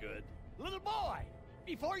 That's good. Little boy,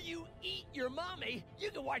 before you eat your mommy,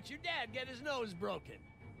 you can watch your dad get his nose broken.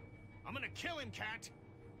 I'm gonna kill him, Cat.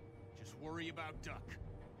 Just worry about Duck.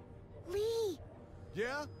 Lee,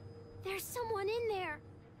 Yeah? there's someone in there.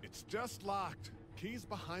 It's just locked. Key's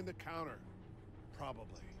behind the counter.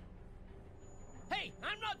 Probably. Hey,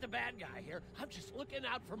 I'm not the bad guy here. I'm just looking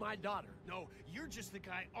out for my daughter. No, you're just the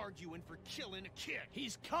guy arguing for killing a kid.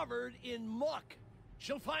 He's covered in muck.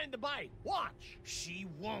 She'll find the bite. Watch. She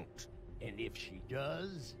won't. And if she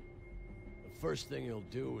does, the first thing he'll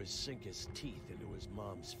do is sink his teeth into his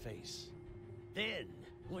mom's face. Then,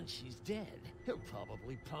 once she's dead, he'll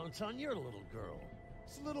probably pounce on your little girl.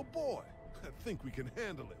 It's a little boy. I think we can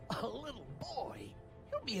handle him. A little boy?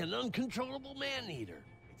 He'll be an uncontrollable man-eater.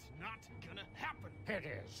 It's not gonna happen. It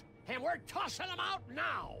is. And we're tossing him out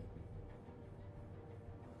now.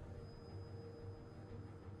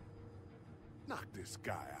 Knock this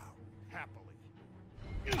guy out. Happily.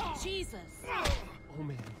 Jesus! Oh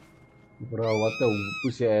man. Bro, what the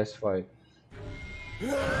pussy ass fight?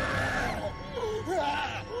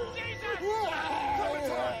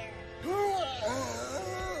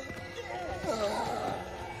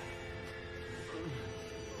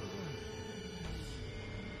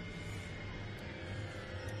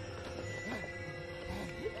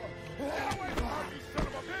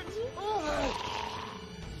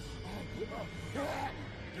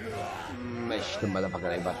 Mesh the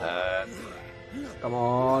motherfucking button. Come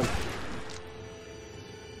on.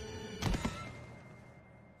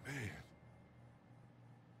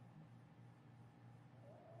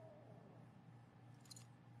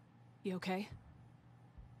 You okay?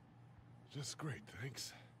 Just great,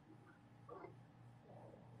 thanks.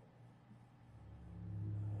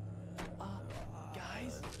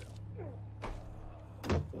 Guys?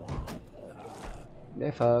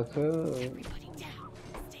 Never could. Everybody down.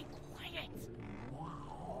 Stay quiet.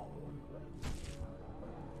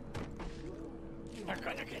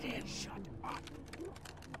 Shut up.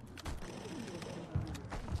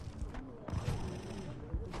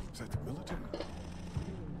 Is that the military?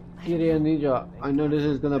 Kiri and Ninja, I know this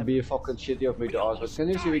is gonna be fucking shitty of me to ask, but can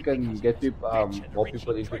you see we can get people, more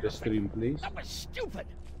people into the stream, please? That was stupid.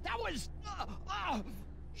 That was.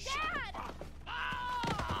 Dad!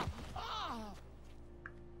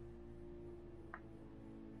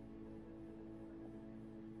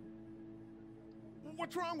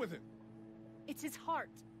 What's wrong with it? It's his heart.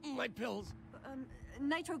 My pills.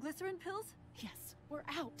 Nitroglycerin pills? Yes, we're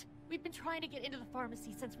out. We've been trying to get into the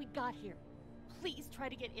pharmacy since we got here. Please try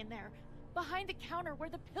to get in there. Behind the counter where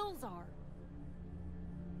the pills are.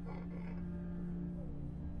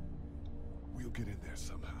 We'll get in there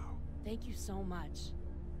somehow. Thank you so much.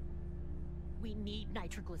 We need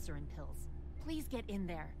nitroglycerin pills. Please get in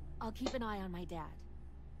there. I'll keep an eye on my dad.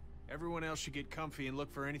 Everyone else should get comfy and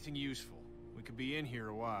look for anything useful. We could be in here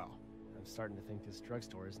a while. I'm starting to think this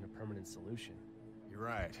drugstore isn't a permanent solution. You're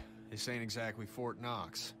right. This ain't exactly Fort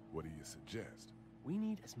Knox. What do you suggest? We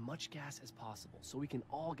need as much gas as possible so we can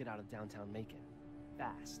all get out of downtown Macon.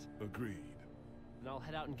 Fast. Agreed. And I'll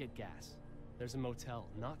head out and get gas. There's a motel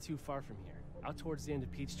not too far from here, out towards the end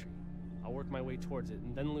of Peachtree. I'll work my way towards it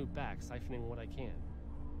and then loop back, siphoning what I can.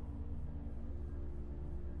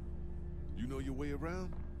 You know your way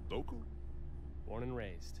around? Local? Born and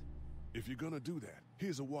raised. If you're gonna do that,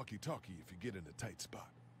 here's a walkie-talkie if you get in a tight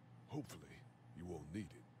spot. Hopefully, you won't need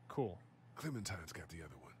it. Cool. Clementine's got the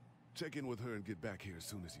other one. Check in with her and get back here as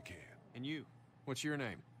soon as you can. And you? What's your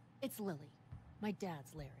name? It's Lily. My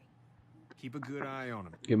dad's Larry. Keep a good eye on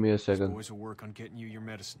him. Give me a These second. boys will work on getting you your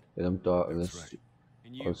medicine. Let them talk. That's Let's. right.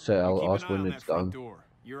 And you, I'll say you I'll keep ask an eye when on it's that front done. door.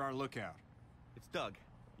 You're our lookout. It's Doug.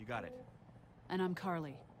 You got it. And I'm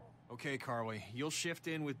Carly. Okay, Carly. You'll shift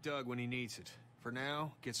in with Doug when he needs it. For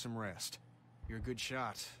now, get some rest. You're a good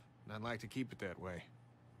shot, and I'd like to keep it that way.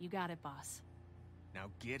 You got it, boss. Now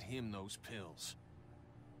get him those pills.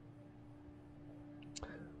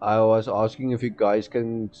 I was asking if you guys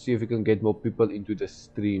can see if we can get more people into the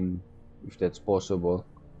stream, if that's possible.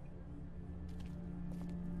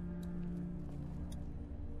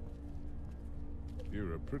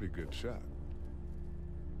 You're a pretty good shot.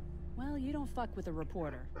 Well, you don't fuck with a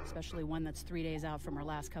reporter, especially one that's 3 days out from her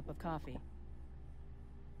last cup of coffee.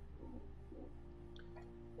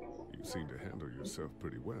 You seem to handle yourself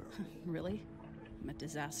pretty well. Really? I'm a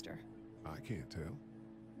disaster. I can't tell.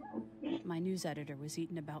 My news editor was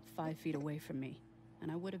eaten about 5 feet away from me,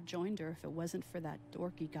 and I would have joined her if it wasn't for that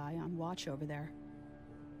dorky guy on watch over there.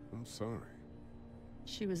 I'm sorry.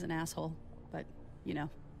 She was an asshole, but, you know.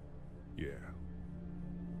 Yeah.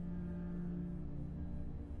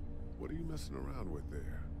 What are you messing around with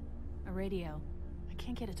there? A radio. I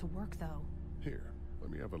can't get it to work, though. Here, let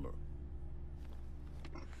me have a look.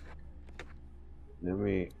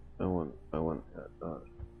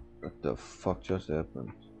 What the fuck just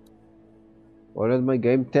happened? Why did my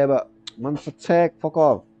game tab up? Man, attack, fuck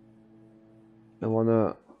off. I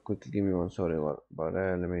wanna quickly give me one, sorry, but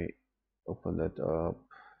let me open that up.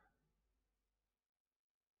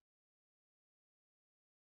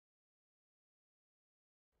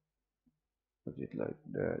 Put it like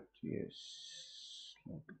that, yes,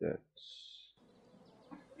 like that.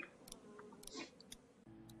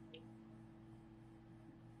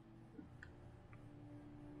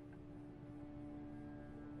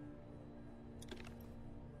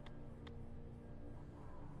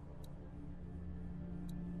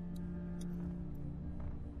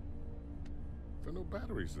 There are no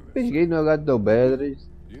batteries in This this. game no got no batteries.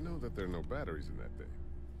 You know that there are no batteries in that thing.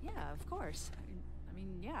 Yeah, of course. I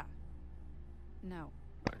mean, yeah. No.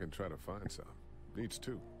 I can try to find some. Needs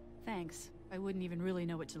two. Thanks. I wouldn't even really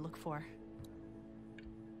know what to look for.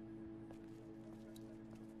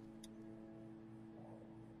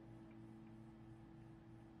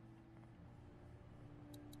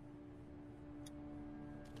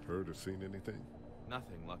 Heard or seen anything?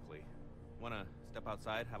 Nothing, luckily. Wanna step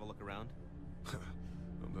outside, have a look around?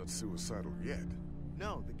 I'm not suicidal yet.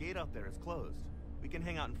 No, the gate out there is closed. We can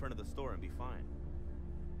hang out in front of the store and be fine.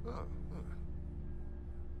 Oh,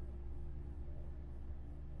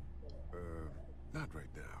 not right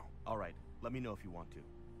now. All right, let me know if you want to.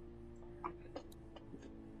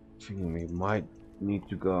 Thinking we might need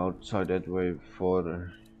to go outside that way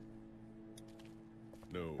for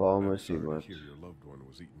No, pharmacy, I'm sorry but to hear your loved one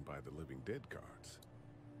was eaten by the living dead cards.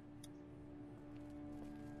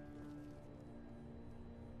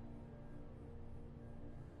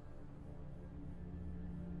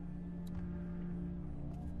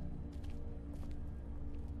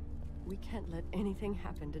 We can't let anything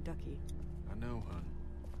happen to Ducky. I know, hon.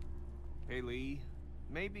 Hey, Lee.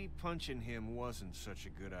 maybe punching him wasn't such a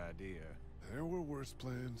good idea. There were worse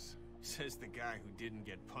plans. Says the guy who didn't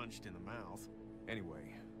get punched in the mouth.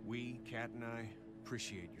 Anyway, we, Kat and I,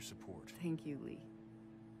 appreciate your support. Thank you, Lee.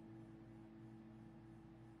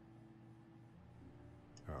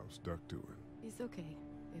 How's Duck doing? He's okay.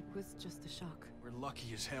 It was just a shock. We're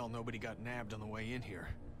lucky as hell nobody got nabbed on the way in here.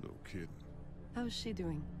 No kidding. How's she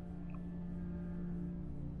doing?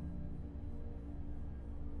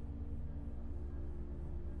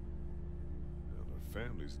 Well, her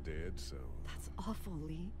family's dead, so... That's awful,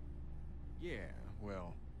 Lee. Yeah,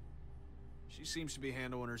 well... She seems to be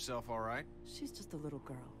handling herself all right. She's just a little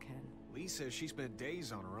girl, Ken. Lee says she spent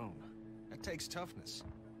days on her own. That takes toughness.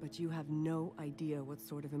 But you have no idea what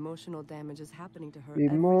sort of emotional damage is happening to her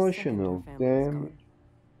Emotional damage.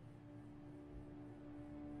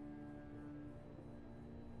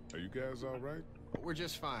 Are you guys all right? We're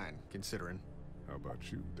just fine, considering. How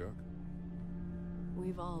about you, Duck?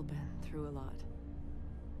 We've all been through a lot.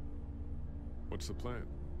 What's the plan?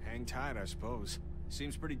 Hang tight, I suppose.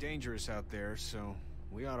 Seems pretty dangerous out there, so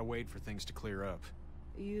we ought to wait for things to clear up.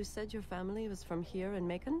 You said your family was from here in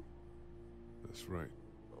Macon? That's right.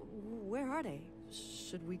 Where are they?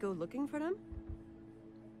 Should we go looking for them?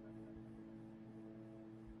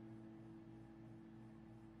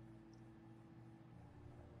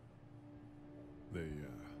 They,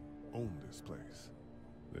 own this place.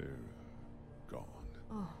 They're gone.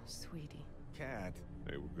 Oh, sweetie. Kat.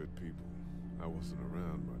 They were good people. I wasn't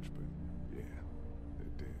around much, but yeah,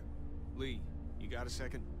 they're dead. Lee, you got a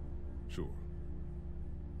second? Sure.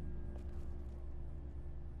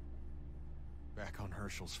 Back on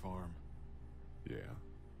Herschel's farm. Yeah?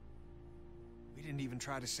 We didn't even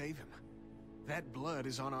try to save him. That blood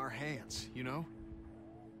is on our hands, you know?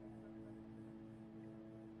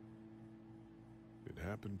 It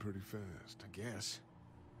happened pretty fast. I guess.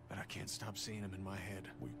 But I can't stop seeing him in my head.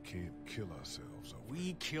 We can't kill ourselves over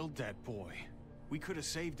We killed that boy. We could have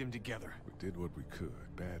saved him together. We did what we could.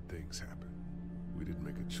 Bad things happen. We didn't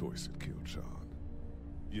make a choice that killed Sean.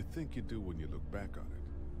 You think you do when you look back on it.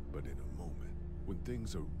 But in a moment, when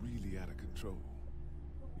things are really out of control,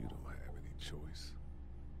 you don't have any choice.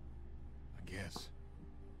 I guess.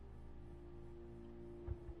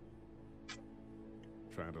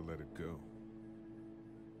 Try to let it go.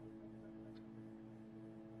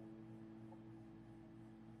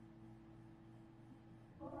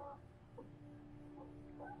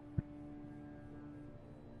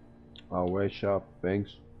 Oh, way sharp,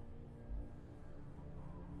 thanks.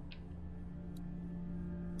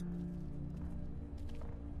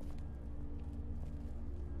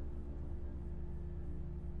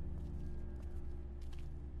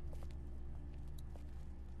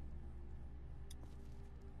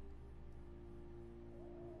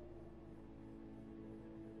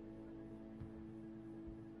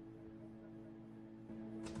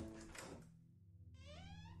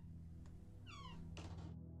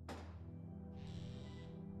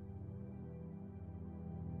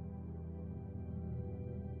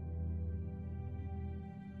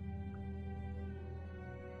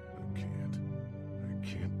 I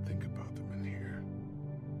can't think about them in here.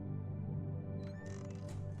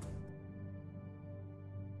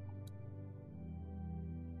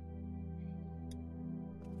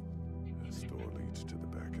 This door leads to the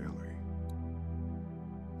back alley.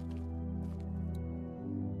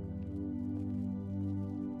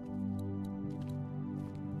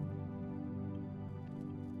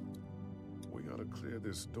 We gotta clear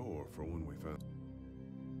this door for when we found.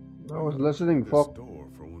 I was listening, fuck. Door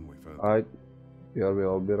for when we found. Alright. Yeah,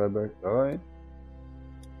 I'll be right back. Alright.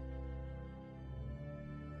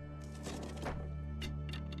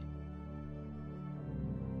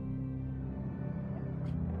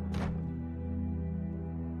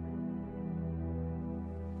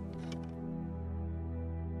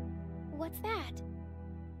 What's that?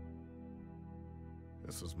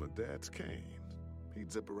 This was my dad's cane.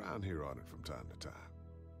 He'd zip around here on it from time to time.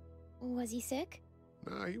 Was he sick?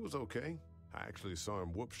 Nah, he was okay. I actually saw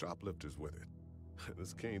him whoop shoplifters with it.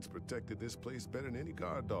 This cane's protected this place better than any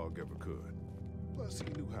guard dog ever could. Plus, he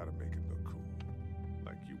knew how to make it look cool.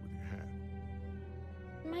 Like you with your hat.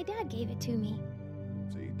 My dad gave it to me.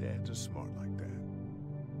 See, dads are smart like that.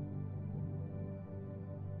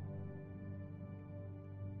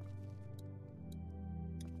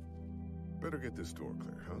 Better get this door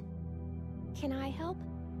clear, huh? Can I help?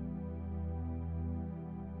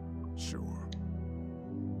 Sure.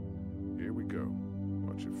 Here we go.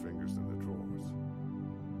 Watch your fingers in the drawers.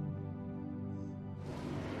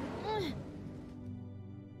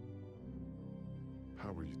 How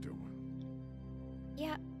are you doing?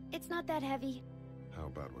 Yeah, it's not that heavy. How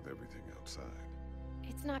about with everything outside?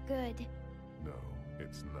 It's not good. No,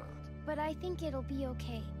 it's not. But I think it'll be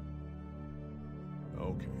okay.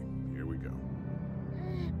 Okay, here we go.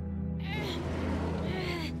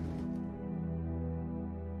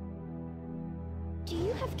 Do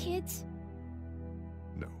you have kids?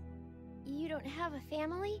 No. You don't have a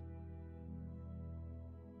family?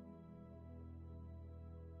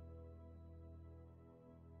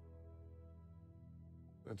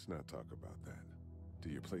 Let's not talk about that. Do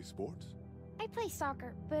you play sports? I play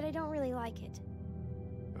soccer, but I don't really like it.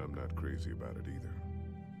 I'm not crazy about it either.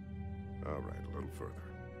 All right, a little further.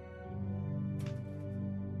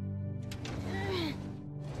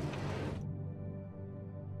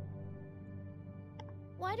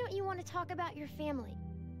 Why don't you want to talk about your family?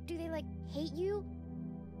 Do they, like, hate you?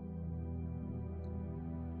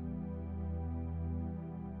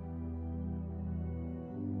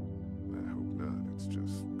 I hope not. It's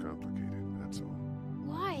just complicated, that's all.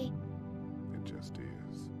 Why? It just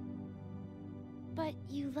is. But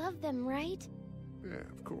you love them, right? Yeah,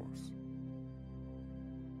 of course.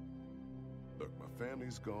 Look, my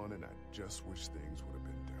family's gone and I just wish things would have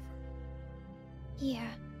been different.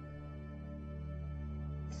 Yeah.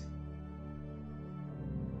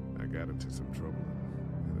 I got into some trouble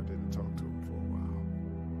and I didn't talk to him for a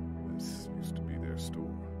while. This used to be their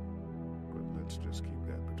store. But let's just keep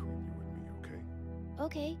that between you and me, okay?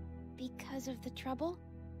 Okay. Because of the trouble?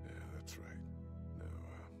 Yeah, that's right. Now,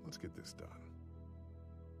 let's get this done.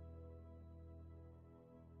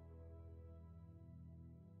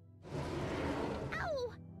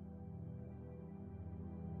 Ow!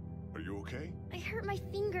 Are you okay? I hurt my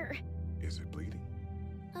finger. Is it bleeding?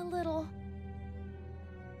 A little.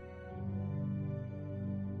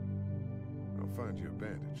 I'll find you a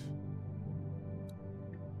bandage.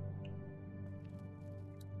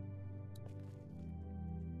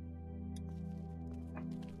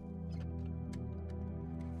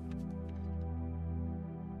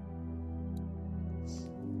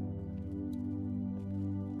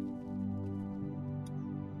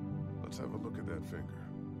 Let's have a look at that finger.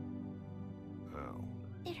 Ow.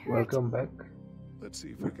 It hurts. Welcome back. Let's see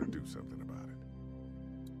if we can do something about it.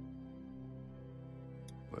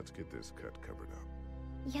 Let's get this cut covered up.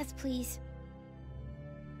 Yes, please.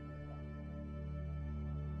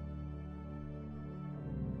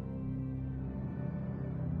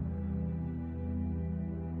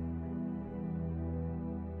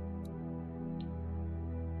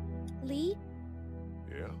 Lee?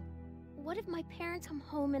 Yeah? What if my parents come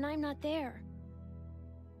home and I'm not there?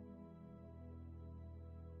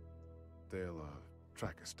 They'll,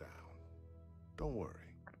 track us down. Don't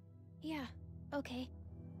worry. Yeah, okay.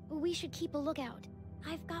 We should keep a lookout.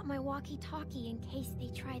 I've got my walkie-talkie in case they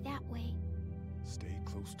try that way. Stay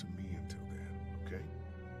close to me until then, okay?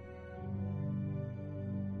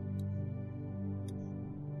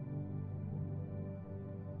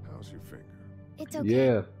 How's your finger? It's okay.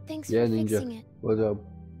 Yeah. Thanks Yeah, for Ninja. fixing it. What's up?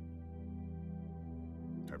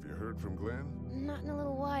 Have you heard from Glenn? Not in a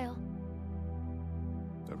little while.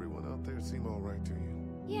 Everyone out there seem all right to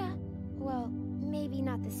you? Yeah. Well, maybe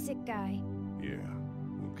not the sick guy. Yeah,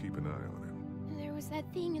 we'll keep an eye on him. There was that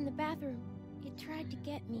thing in the bathroom. It tried to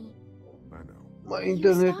get me. I know. My You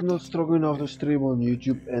internet stopped not it. strong enough to stream on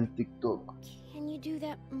YouTube and TikTok. Can you do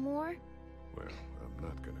that more? Well, I'm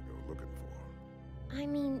not gonna go looking for him. I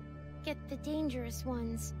mean, get the dangerous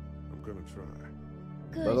ones. I'm gonna try.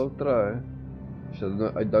 Good. But I'll try.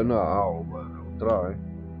 I don't know how, but I'll try.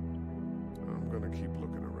 I'm gonna keep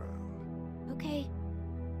looking around. Okay.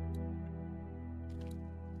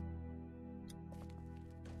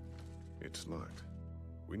 It's locked.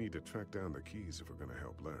 We need to track down the keys if we're gonna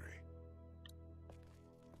help Larry.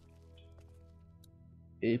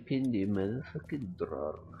 Open the motherfucking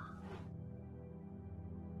drawer.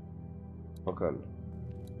 Pakal.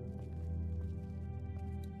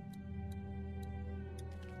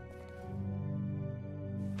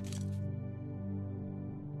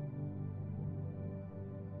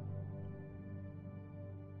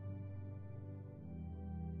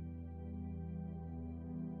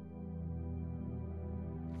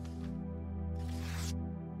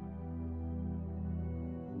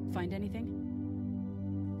 Find anything?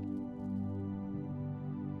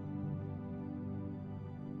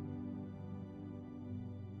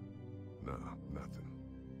 No, nothing.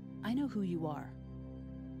 I know who you are.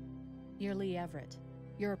 You're Lee Everett.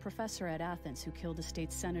 You're a professor at Athens who killed a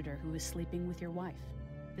state senator who was sleeping with your wife.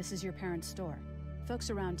 This is your parents' store. Folks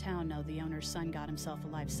around town know the owner's son got himself a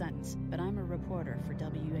life sentence, but I'm a reporter for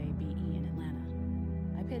WABE in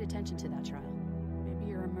Atlanta. I paid attention to that trial.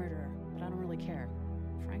 Maybe you're a murderer, but I don't really care.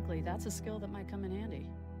 Frankly, that's a skill that might come in handy.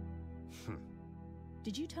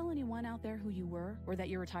 Did you tell anyone out there who you were, or that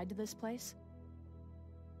you were tied to this place?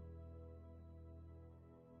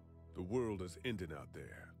 The world is ending out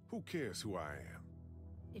there. Who cares who I am?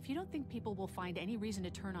 If you don't think people will find any reason to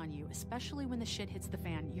turn on you, especially when the shit hits the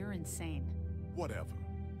fan, you're insane. Whatever.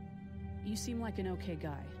 You seem like an okay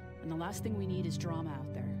guy, and the last thing we need is drama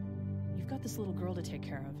out there. You've got this little girl to take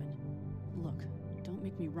care of, and look, don't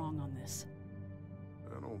make me wrong on this.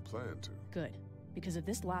 I don't plan to. Good, because if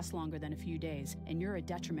this lasts longer than a few days, and you're a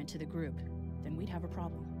detriment to the group, then we'd have a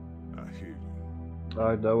problem. I hear you.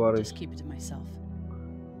 Alright, no worries. Just keep it to myself.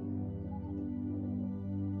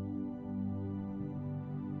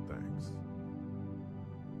 Thanks.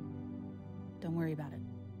 Don't worry about it.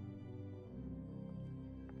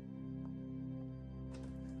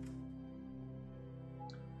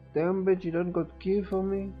 Damn bitch, you don't got key for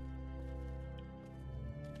me?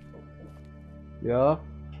 Ja?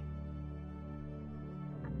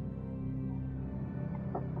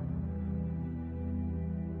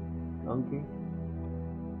 Dankie.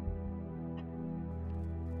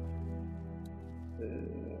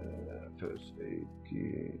 First aid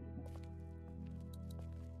key.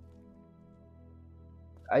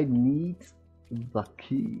 I need the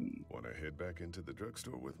key. Wanna head back into the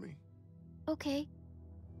drugstore with me? Okay.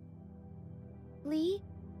 Lee?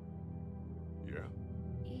 Yeah?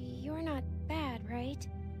 You're not bad, right?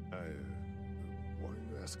 Why are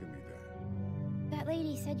you asking me that? That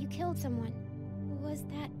lady said you killed someone. Was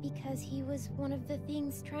that because he was one of the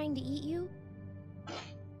things trying to eat you?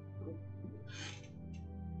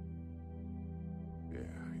 Yeah,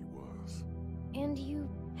 he was. And you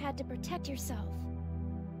had to protect yourself.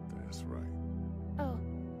 That's right. Oh,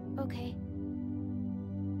 okay.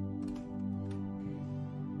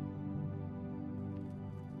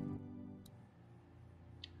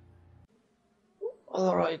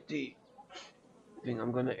 Alrighty. I think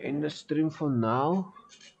I'm gonna end the stream for now.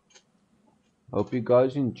 Hope you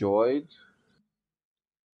guys enjoyed.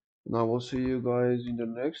 And I will see you guys in the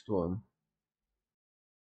next one.